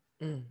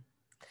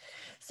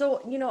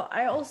 So,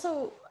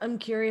 I'm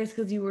curious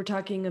because you were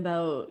talking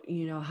about,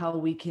 how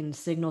we can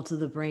signal to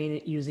the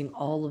brain using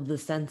all of the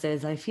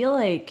senses. I feel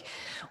like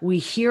we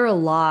hear a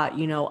lot,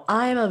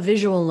 I'm a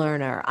visual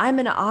learner, I'm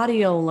an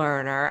audio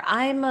learner,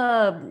 I'm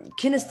a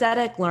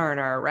kinesthetic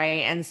learner,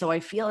 right? And so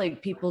I feel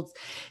like people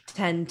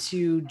tend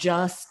to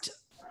just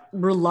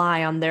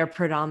rely on their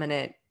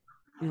predominant,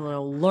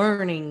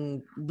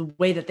 learning, the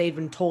way that they've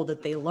been told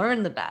that they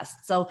learn the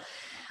best. So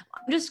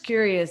I'm just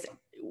curious,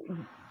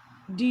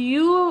 do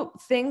you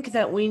think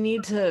that we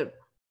need to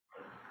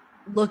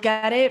look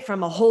at it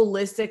from a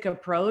holistic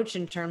approach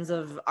in terms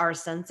of our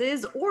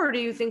senses, or do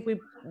you think we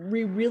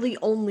really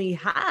only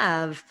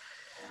have,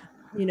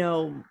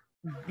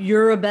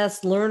 you're a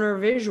best learner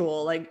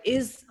visual?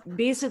 Is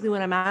basically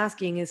what I'm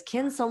asking is,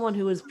 can someone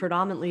who is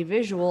predominantly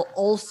visual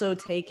also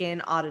take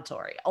in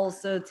auditory,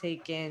 also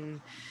take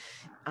in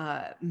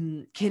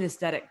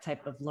kinesthetic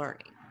type of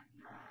learning?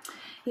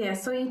 Yeah,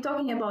 so you're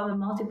talking about the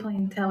multiple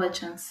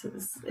intelligence.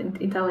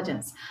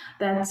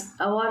 That's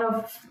a lot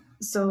of,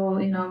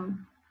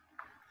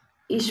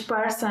 each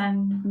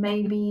person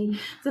maybe.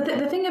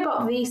 The thing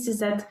about this is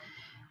that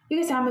you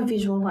can say I'm a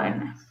visual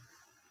learner.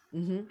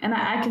 And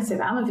I can say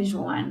that I'm a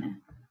visual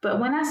learner. But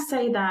when I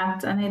say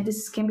that, and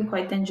this can be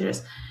quite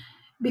dangerous,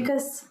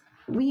 because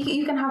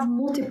you can have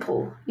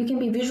multiple. You can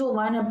be visual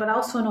learner, but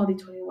also an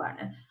auditory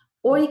learner.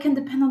 Or you can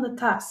depend on the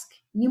task.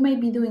 You may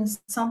be doing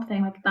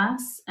something like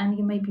dance and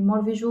you may be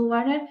more visual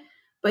learner,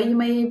 but you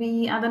may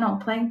be,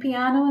 playing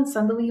piano and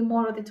suddenly you're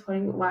more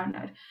auditory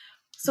learner.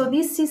 So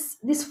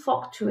this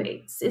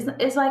fluctuates.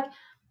 It's like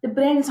the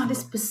brain is not a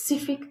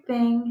specific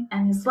thing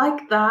and it's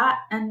like that,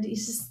 and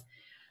it's just,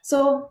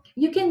 so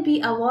you can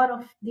be a lot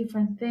of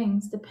different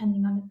things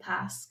depending on the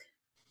task.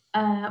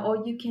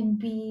 Or you can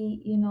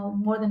be,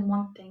 more than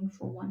one thing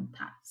for one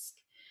task.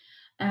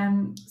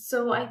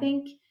 So I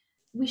think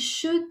we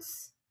should,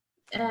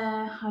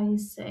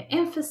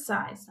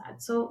 emphasize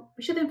that. So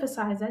we should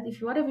emphasize that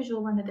if you are a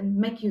visual learner, then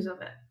make use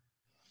of it.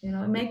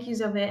 Make use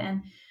of it,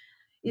 and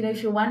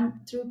if you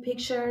want through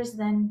pictures,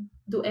 then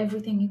do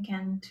everything you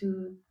can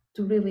to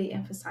really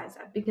emphasize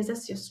that, because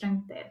that's your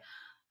strength there.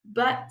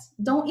 But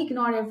don't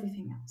ignore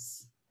everything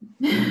else.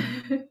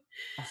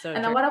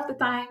 And a lot of the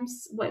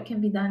times, what can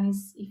be done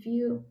is,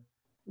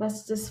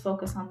 let's just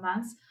focus on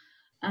dance.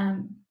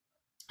 I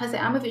say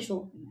I'm a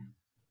visual learner.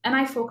 and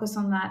I focus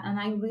on that, and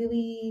I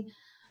really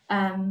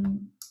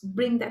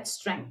bring that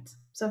strength.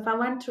 So if I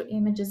went through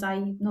images, I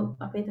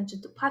pay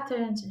attention to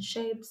patterns and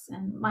shapes.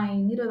 And my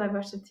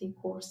neurodiversity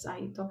course,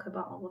 I talk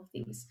about all of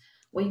these.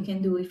 What you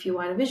can do if you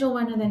are a visual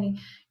learner, then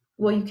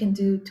what you can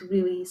do to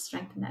really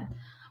strengthen that.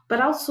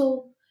 But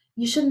also,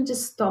 you shouldn't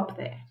just stop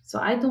there. So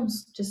I don't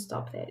just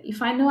stop there.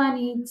 If I know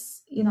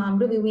I'm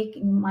really weak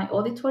in my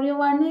auditory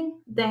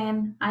learning,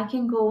 then I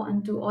can go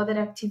and do other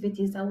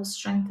activities that will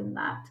strengthen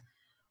that.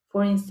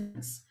 For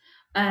instance,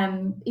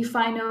 if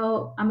I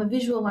know I'm a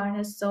visual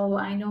learner, so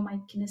I know my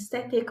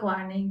kinesthetic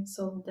learning,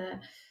 so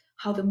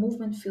how the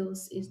movement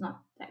feels is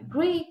not that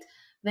great,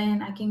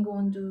 then I can go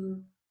and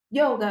do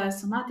yoga,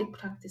 somatic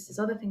practices,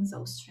 other things that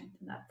will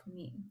strengthen that for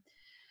me.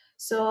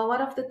 So a lot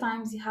of the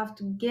times you have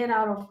to get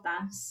out of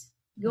dance,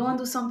 go and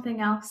do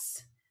something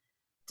else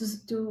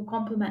to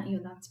complement your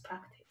dance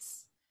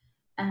practice.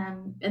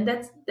 And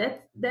that's the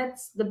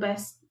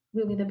best,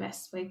 really the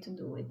best way to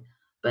do it.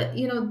 But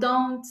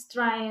don't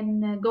try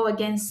and go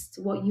against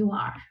what you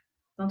are.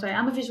 Don't try.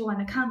 I'm a visual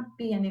and I can't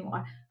be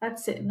anymore.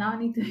 That's it. Now I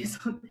need to do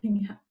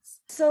something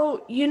else.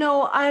 So,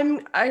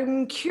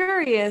 I'm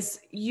curious.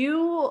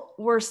 You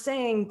were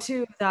saying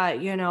too that,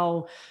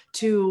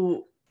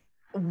 to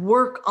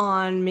work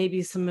on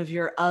maybe some of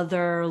your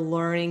other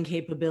learning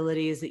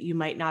capabilities that you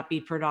might not be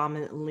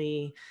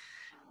predominantly,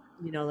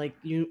 like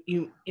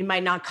it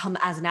might not come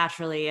as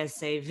naturally as,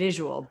 say,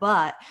 visual,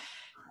 but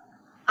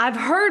I've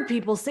heard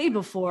people say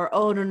before,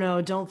 oh,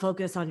 no, don't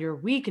focus on your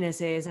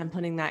weaknesses. I'm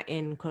putting that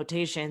in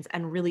quotations,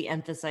 and really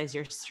emphasize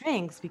your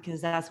strengths,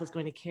 because that's what's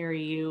going to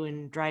carry you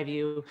and drive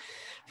you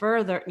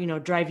further.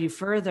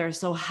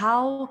 So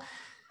how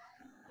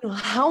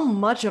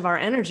much of our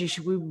energy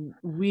should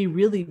we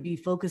really be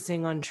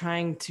focusing on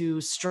trying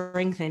to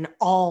strengthen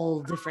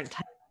all different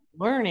types of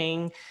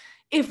learning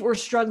if we're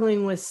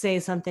struggling with, say,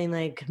 something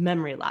like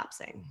memory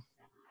lapsing?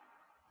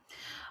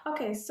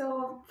 Okay,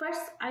 so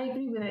first, I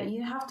agree with it.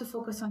 You have to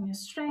focus on your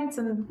strengths,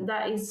 and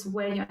that is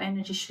where your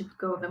energy should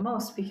go the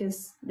most,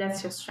 because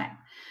that's your strength.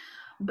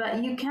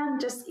 But you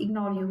can't just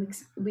ignore your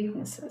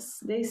weaknesses;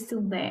 they're still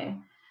there.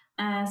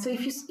 So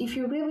if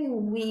you're really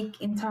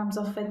weak in terms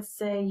of, let's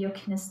say, your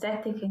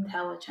kinesthetic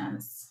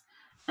intelligence,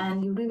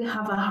 and you really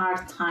have a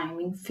hard time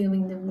in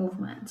feeling the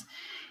movement,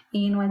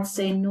 in, let's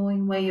say,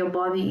 knowing where your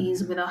body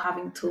is without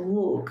having to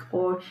look,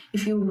 or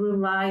if you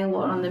rely a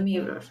lot on the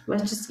mirror,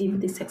 let's just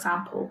give this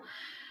example.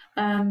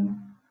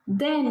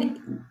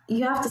 Then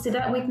you have to see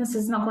that weakness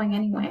is not going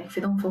anywhere if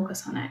you don't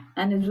focus on it,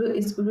 and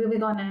it's really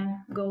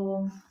gonna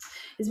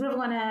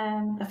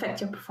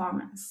affect your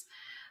performance.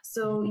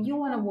 So you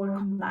want to work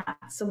on that.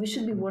 So we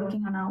should be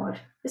working on I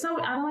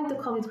don't like to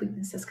call it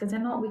weaknesses, because they're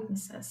not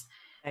weaknesses.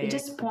 It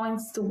just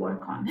points to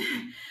work on.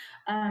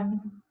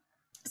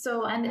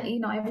 So, and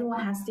everyone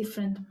has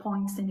different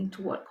points they need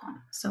to work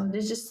on. So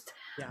there's just,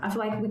 I feel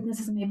like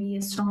weaknesses may be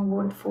a strong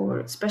word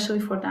especially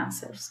for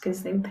dancers,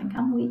 because they think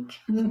I'm weak,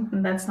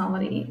 and that's not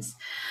what it is.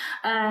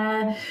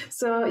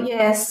 So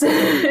yes,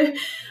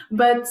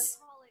 but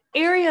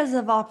areas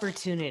of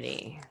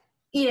opportunity.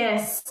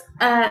 Yes.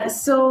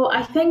 So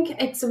I think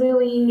it's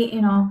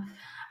really,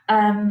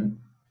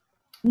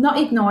 not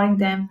ignoring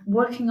them,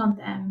 working on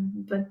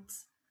them, but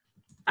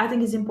I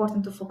think it's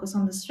important to focus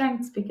on the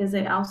strengths, because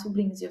it also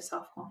brings your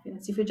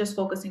self-confidence. If you're just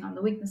focusing on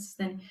the weaknesses,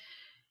 then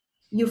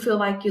you feel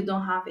like you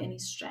don't have any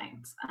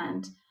strengths.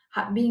 And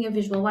being a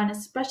visual learner,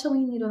 especially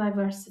in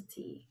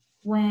neurodiversity,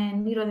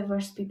 when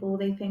neurodiverse people,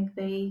 they think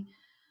they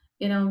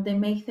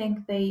may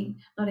think they're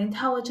not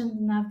intelligent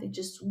enough, they're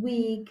just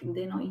weak,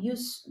 they're not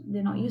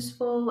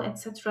useful,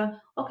 etc.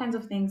 All kinds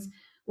of things.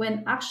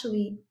 When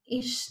actually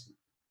each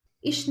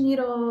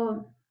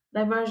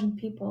neurodivergent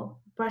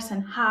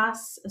person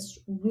has a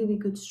really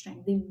good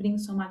strength. They bring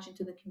so much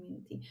into the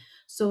community.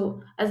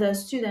 So as a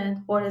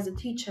student or as a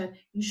teacher,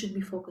 you should be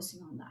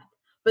focusing on that,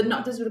 but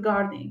not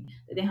disregarding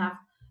that they have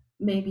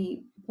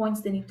maybe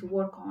points they need to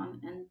work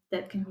on, and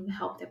that can really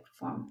help their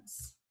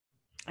performance.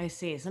 I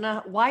see. So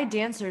now, why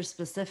dancers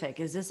specific?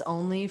 Is this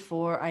only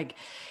for, like,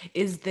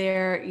 is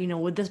there,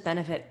 would this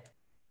benefit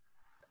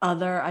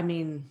other,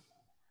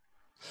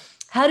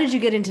 how did you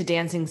get into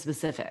dancing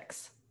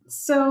specifics?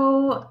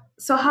 So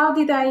how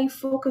did I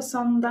focus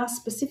on that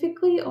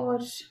specifically, or?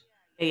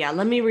 Yeah,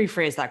 let me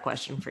rephrase that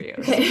question for you.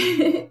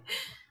 Okay.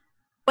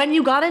 When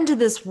you got into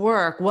this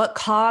work, what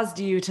caused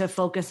you to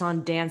focus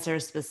on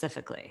dancers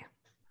specifically?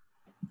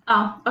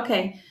 Oh,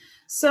 okay.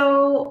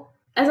 So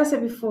as I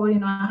said before,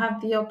 I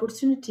had the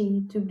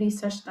opportunity to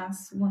research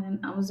dance when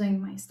I was doing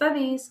my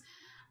studies,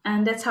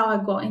 and that's how I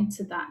got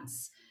into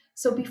dance.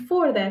 So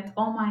before that,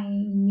 all my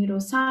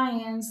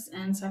neuroscience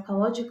and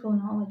psychological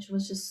knowledge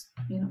was just,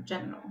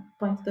 general,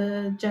 like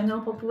the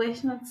general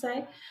population, I'd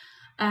say.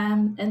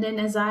 And then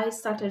as I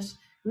started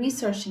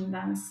researching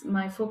dance,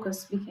 my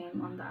focus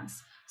became on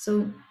dance.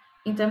 So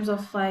in terms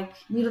of like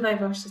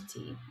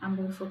neurodiversity, I'm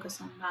going to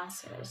focus on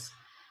dancers.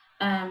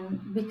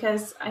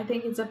 Because I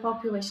think it's a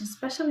population,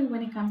 especially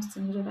when it comes to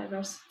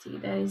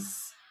neurodiversity, that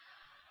is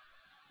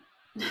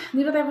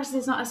neurodiversity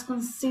is not as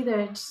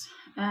considered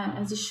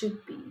as it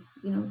should be.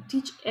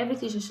 Every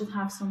teacher should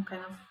have some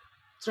kind of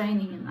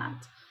training in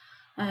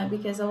that,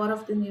 because a lot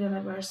of the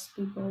neurodiverse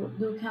people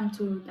do come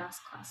to dance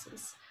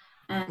classes,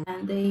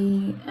 and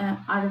they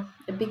are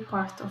a big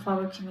part of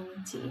our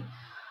community.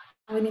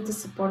 We need to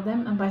support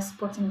them, and by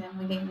supporting them,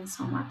 we gain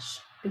so much,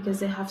 because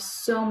they have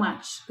so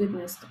much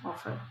goodness to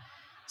offer,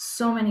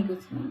 so many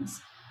good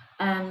things.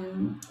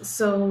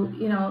 So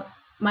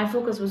my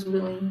focus is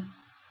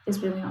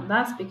really on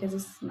that, because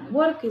it's my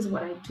work, is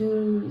what I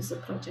do, is a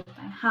project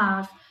I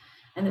have,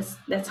 and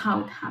that's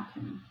how it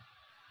happened.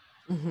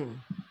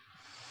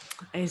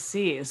 I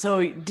see.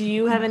 So do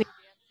you have any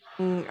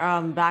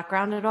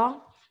background at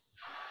all?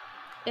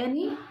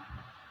 Any?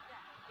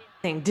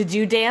 Did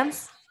you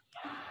dance?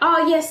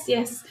 Oh, yes.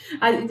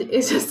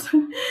 It's just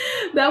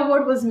that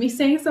word was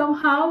missing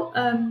somehow,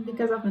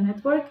 because of the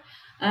network.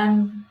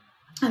 And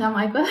I'm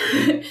like,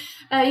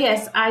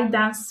 yes, I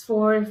danced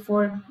for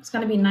it's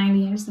gonna be 9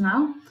 years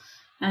now,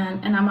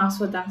 and I'm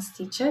also a dance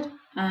teacher.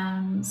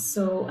 I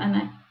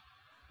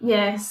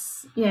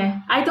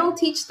don't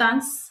teach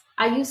dance.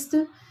 I used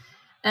to.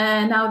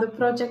 Now the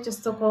project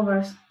just took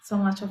over so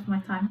much of my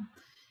time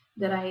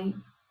that I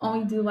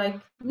only do like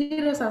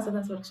little salsa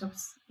dance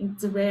workshops.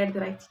 It's rare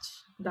that I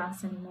teach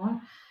dance anymore.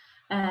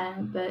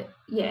 But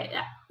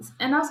yeah,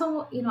 and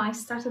also I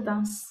started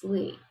dance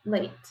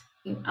late.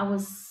 I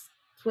was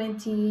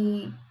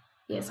 20.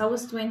 Yes, I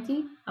was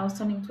 20. I was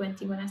turning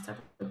 20 when I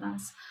started to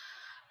dance,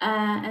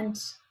 and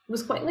it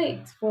was quite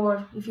late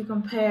for if you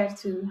compare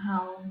to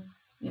how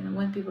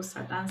when people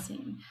start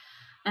dancing.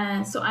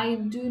 So I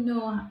do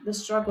know the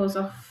struggles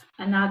of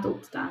an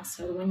adult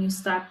dancer when you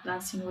start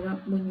dancing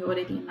when you're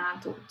already an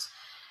adult,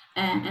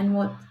 and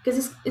what,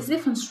 because it's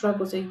different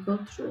struggles that you go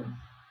through.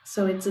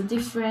 So it's a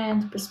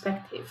different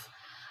perspective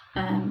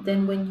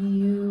than when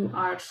you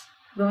are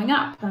growing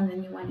up and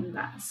then you went in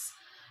dance.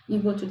 You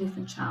go through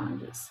different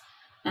challenges.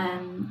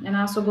 And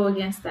I also go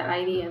against that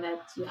idea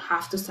that you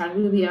have to start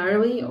really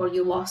early or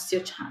you lost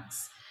your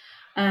chance.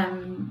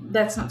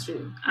 That's not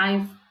true.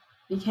 I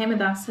became a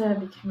dancer,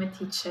 became a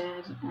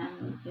teacher,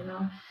 and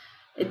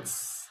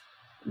it's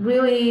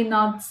really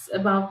not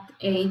about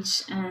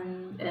age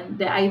and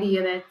the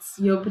idea that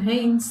your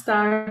brain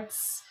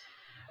starts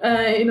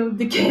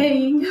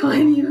decaying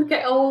when you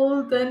get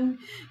old and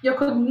your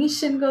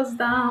cognition goes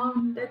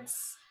down.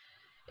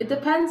 It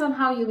depends on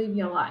how you live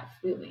your life,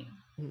 really.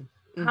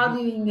 Mm-hmm. How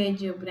do you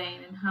engage your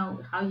brain, and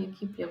how you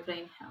keep your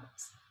brain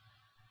healthy.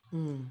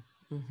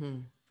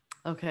 Mm-hmm.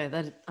 Okay,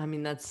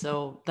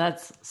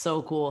 that's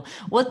so cool.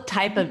 What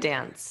type of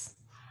dance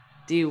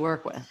do you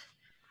work with?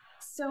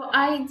 So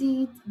I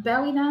did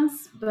belly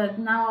dance, but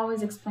now I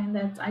always explain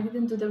that I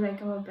didn't do the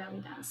regular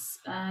belly dance.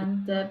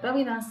 And the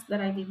belly dance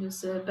that I did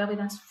was a belly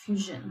dance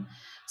fusion.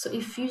 So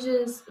it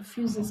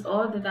fuses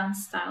all the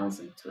dance styles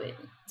into it.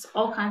 It's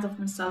all kinds of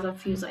dance styles are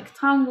fused, like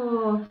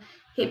tango,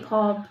 hip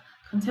hop,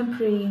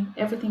 contemporary.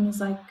 Everything is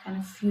like kind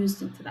of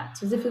fused into that.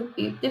 So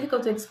it's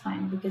difficult to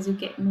explain because you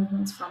get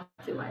movements from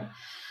everywhere.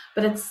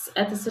 But it's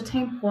at a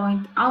certain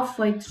point,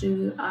 halfway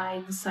through,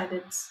 I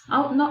decided,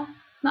 not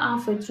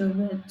halfway through,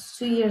 but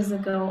 2 years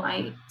ago,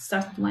 I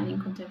started learning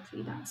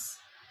contemporary dance.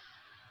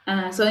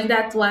 So in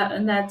that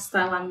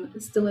style, I'm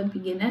still a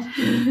beginner,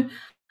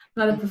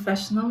 not a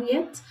professional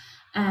yet,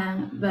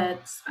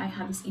 but I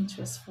had this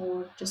interest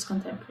for just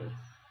contemporary.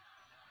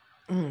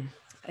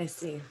 I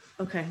see.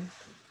 Okay.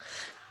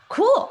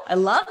 Cool. I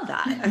love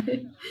that.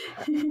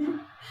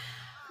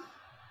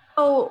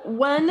 So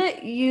when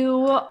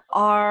you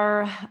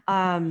are,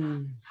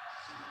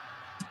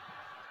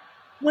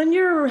 when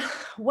you're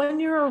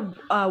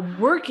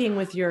working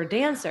with your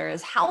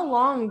dancers, how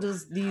long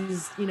does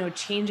these,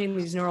 changing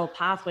these neural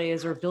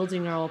pathways or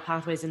building neural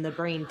pathways in the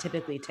brain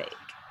typically take?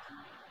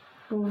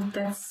 Oh,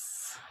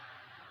 that's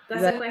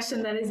a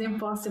question that is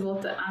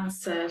impossible to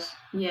answer.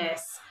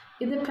 Yes.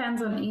 It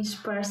depends on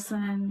each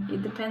person.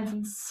 It depends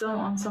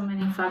on so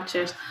many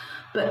factors.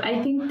 But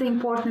I think the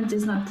important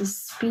is not the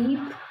speed,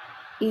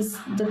 is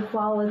the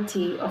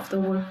quality of the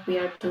work we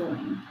are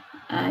doing.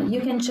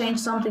 You can change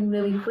something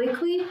really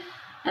quickly,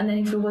 and then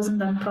if it wasn't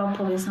done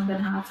properly, it's not going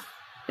to have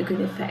a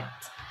good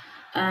effect.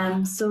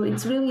 So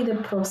it's really the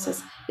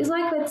process. It's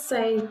like, let's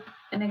say,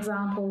 an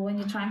example, when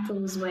you're trying to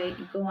lose weight,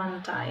 you go on a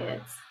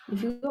diet.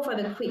 If you go for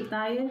the quick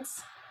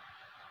diets,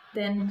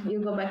 then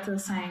you go back to the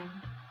same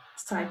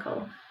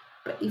cycle.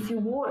 But if you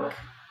work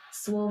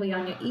slowly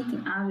on your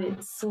eating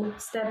habits, so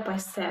step by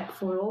step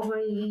for over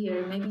a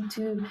year, maybe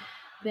 2,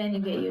 then you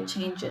get your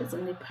changes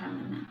and they're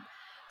permanent.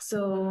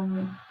 So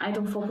I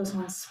don't focus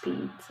on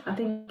speed. I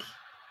think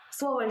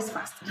slower is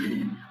faster,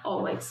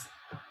 always.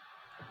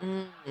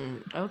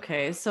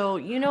 Okay, so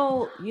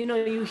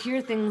you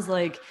hear things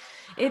like,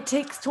 it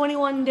takes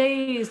 21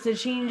 days to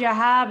change a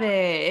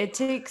habit. It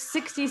takes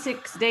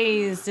 66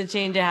 days to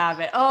change a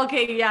habit.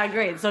 Okay, yeah,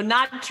 great. So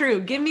not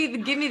true. Give me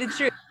the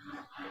truth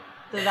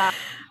to that.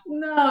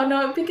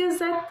 No, because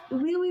that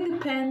really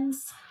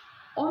depends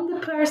on the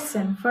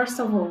person, first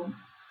of all.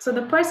 So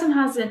the person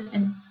has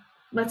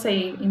let's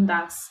say in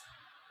dance,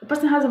 the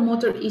person has a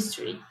motor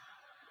history.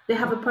 They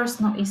have a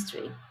personal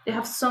history. They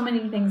have so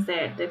many things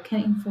there that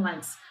can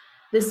influence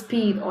the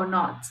speed or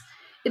not.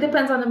 It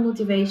depends on the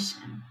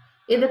motivation.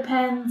 It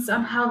depends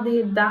on how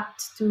they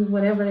adapt to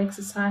whatever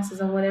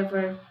exercises or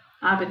whatever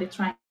habit they're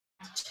trying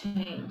to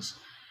change.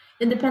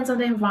 It depends on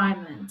the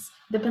environment.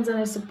 It depends on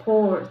their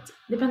support.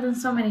 It depends on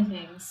so many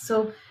things.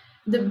 So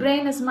the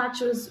brain, as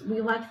much as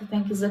we like to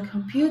think is a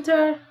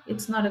computer,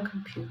 it's not a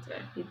computer.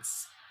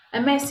 It's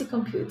a messy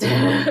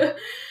computer.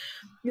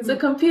 It's a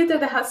computer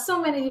that has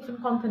so many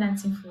different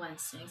components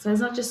influencing. So it's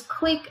not just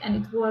click and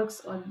it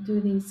works, or do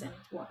this and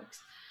it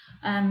works.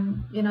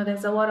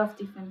 There's a lot of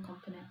different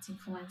components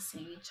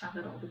influencing each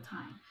other all the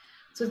time.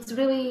 So it's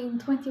really in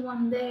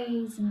 21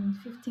 days and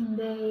 15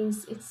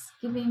 days, it's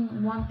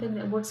giving one thing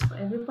that works for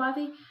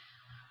everybody.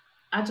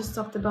 I just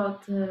talked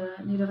about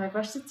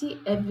neurodiversity.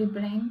 Every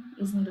brain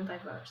is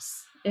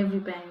neurodiverse. Every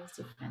brain is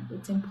different.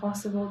 It's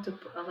impossible to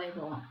put a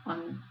label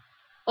on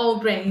all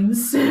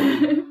brains.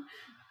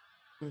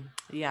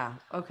 Yeah.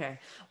 Okay.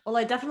 Well,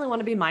 I definitely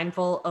want to be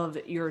mindful of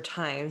your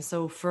time.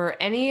 So for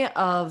any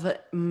of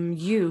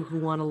you who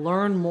want to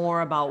learn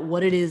more about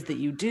what it is that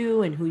you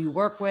do and who you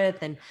work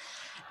with and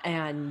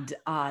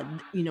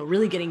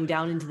really getting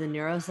down into the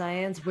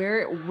neuroscience,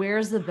 where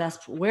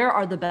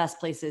are the best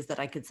places that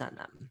I could send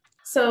them?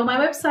 So my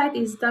website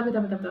is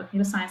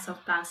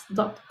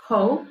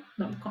www.neuroscienceofdance.com.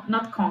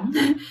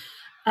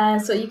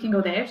 So you can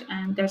go there,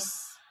 and there's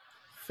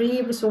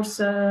free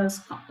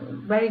resources,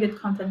 very good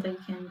content that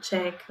you can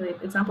check,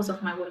 like examples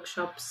of my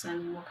workshops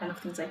and what kind of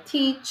things I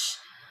teach.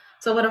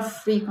 So a lot of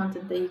free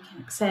content that you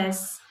can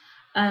access.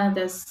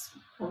 There's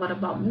a lot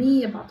about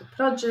me, about the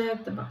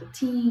project, about the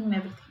team,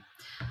 everything,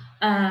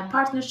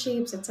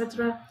 partnerships,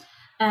 etc.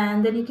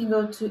 And then you can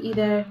go to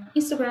either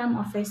Instagram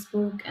or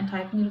Facebook and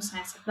type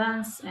Neuroscience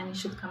Advance, and it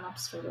should come up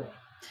straight away.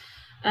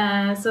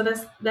 So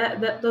those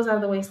are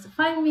the ways to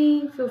find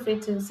me. Feel free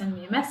to send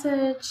me a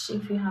message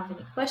if you have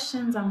any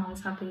questions. I'm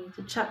always happy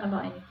to chat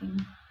about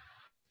anything.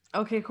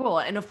 Okay, cool.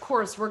 And of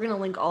course, we're going to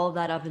link all of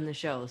that up in the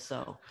show,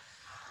 so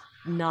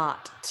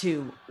not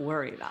to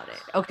worry about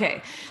it.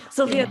 Okay,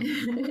 Sophia,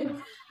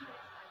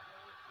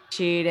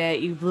 appreciate it.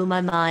 You blew my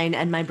mind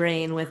and my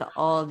brain with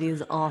all of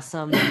these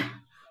awesome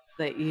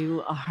that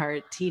you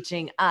are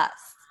teaching us.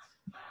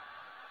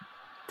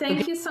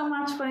 Thank you so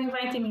much for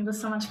inviting me. It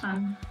was so much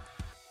fun.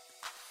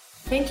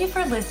 Thank you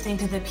for listening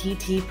to the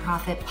PT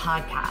Profit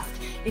Podcast.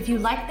 If you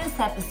like this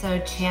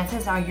episode,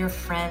 chances are your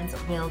friends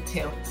will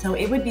too. So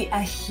it would be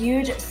a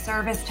huge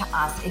service to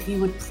us if you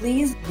would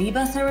please leave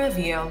us a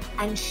review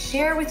and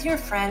share with your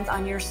friends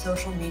on your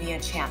social media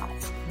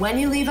channels. When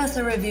you leave us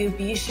a review,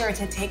 be sure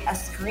to take a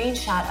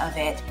screenshot of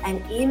it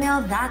and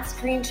email that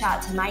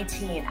screenshot to my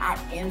team at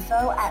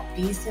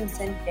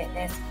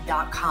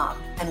info@bsimpsonfitness.com.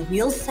 And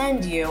we'll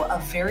send you a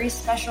very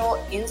special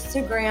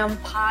Instagram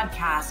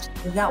podcast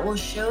that will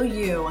show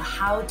you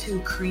how to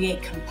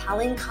create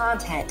compelling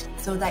content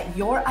so that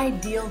your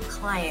ideal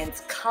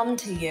clients come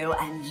to you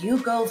and you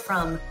go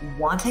from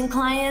wanting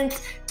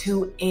clients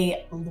to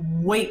a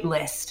wait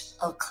list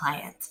of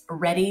clients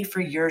ready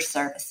for your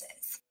services.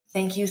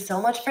 Thank you so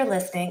much for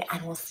listening,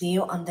 and we'll see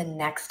you on the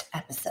next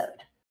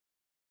episode.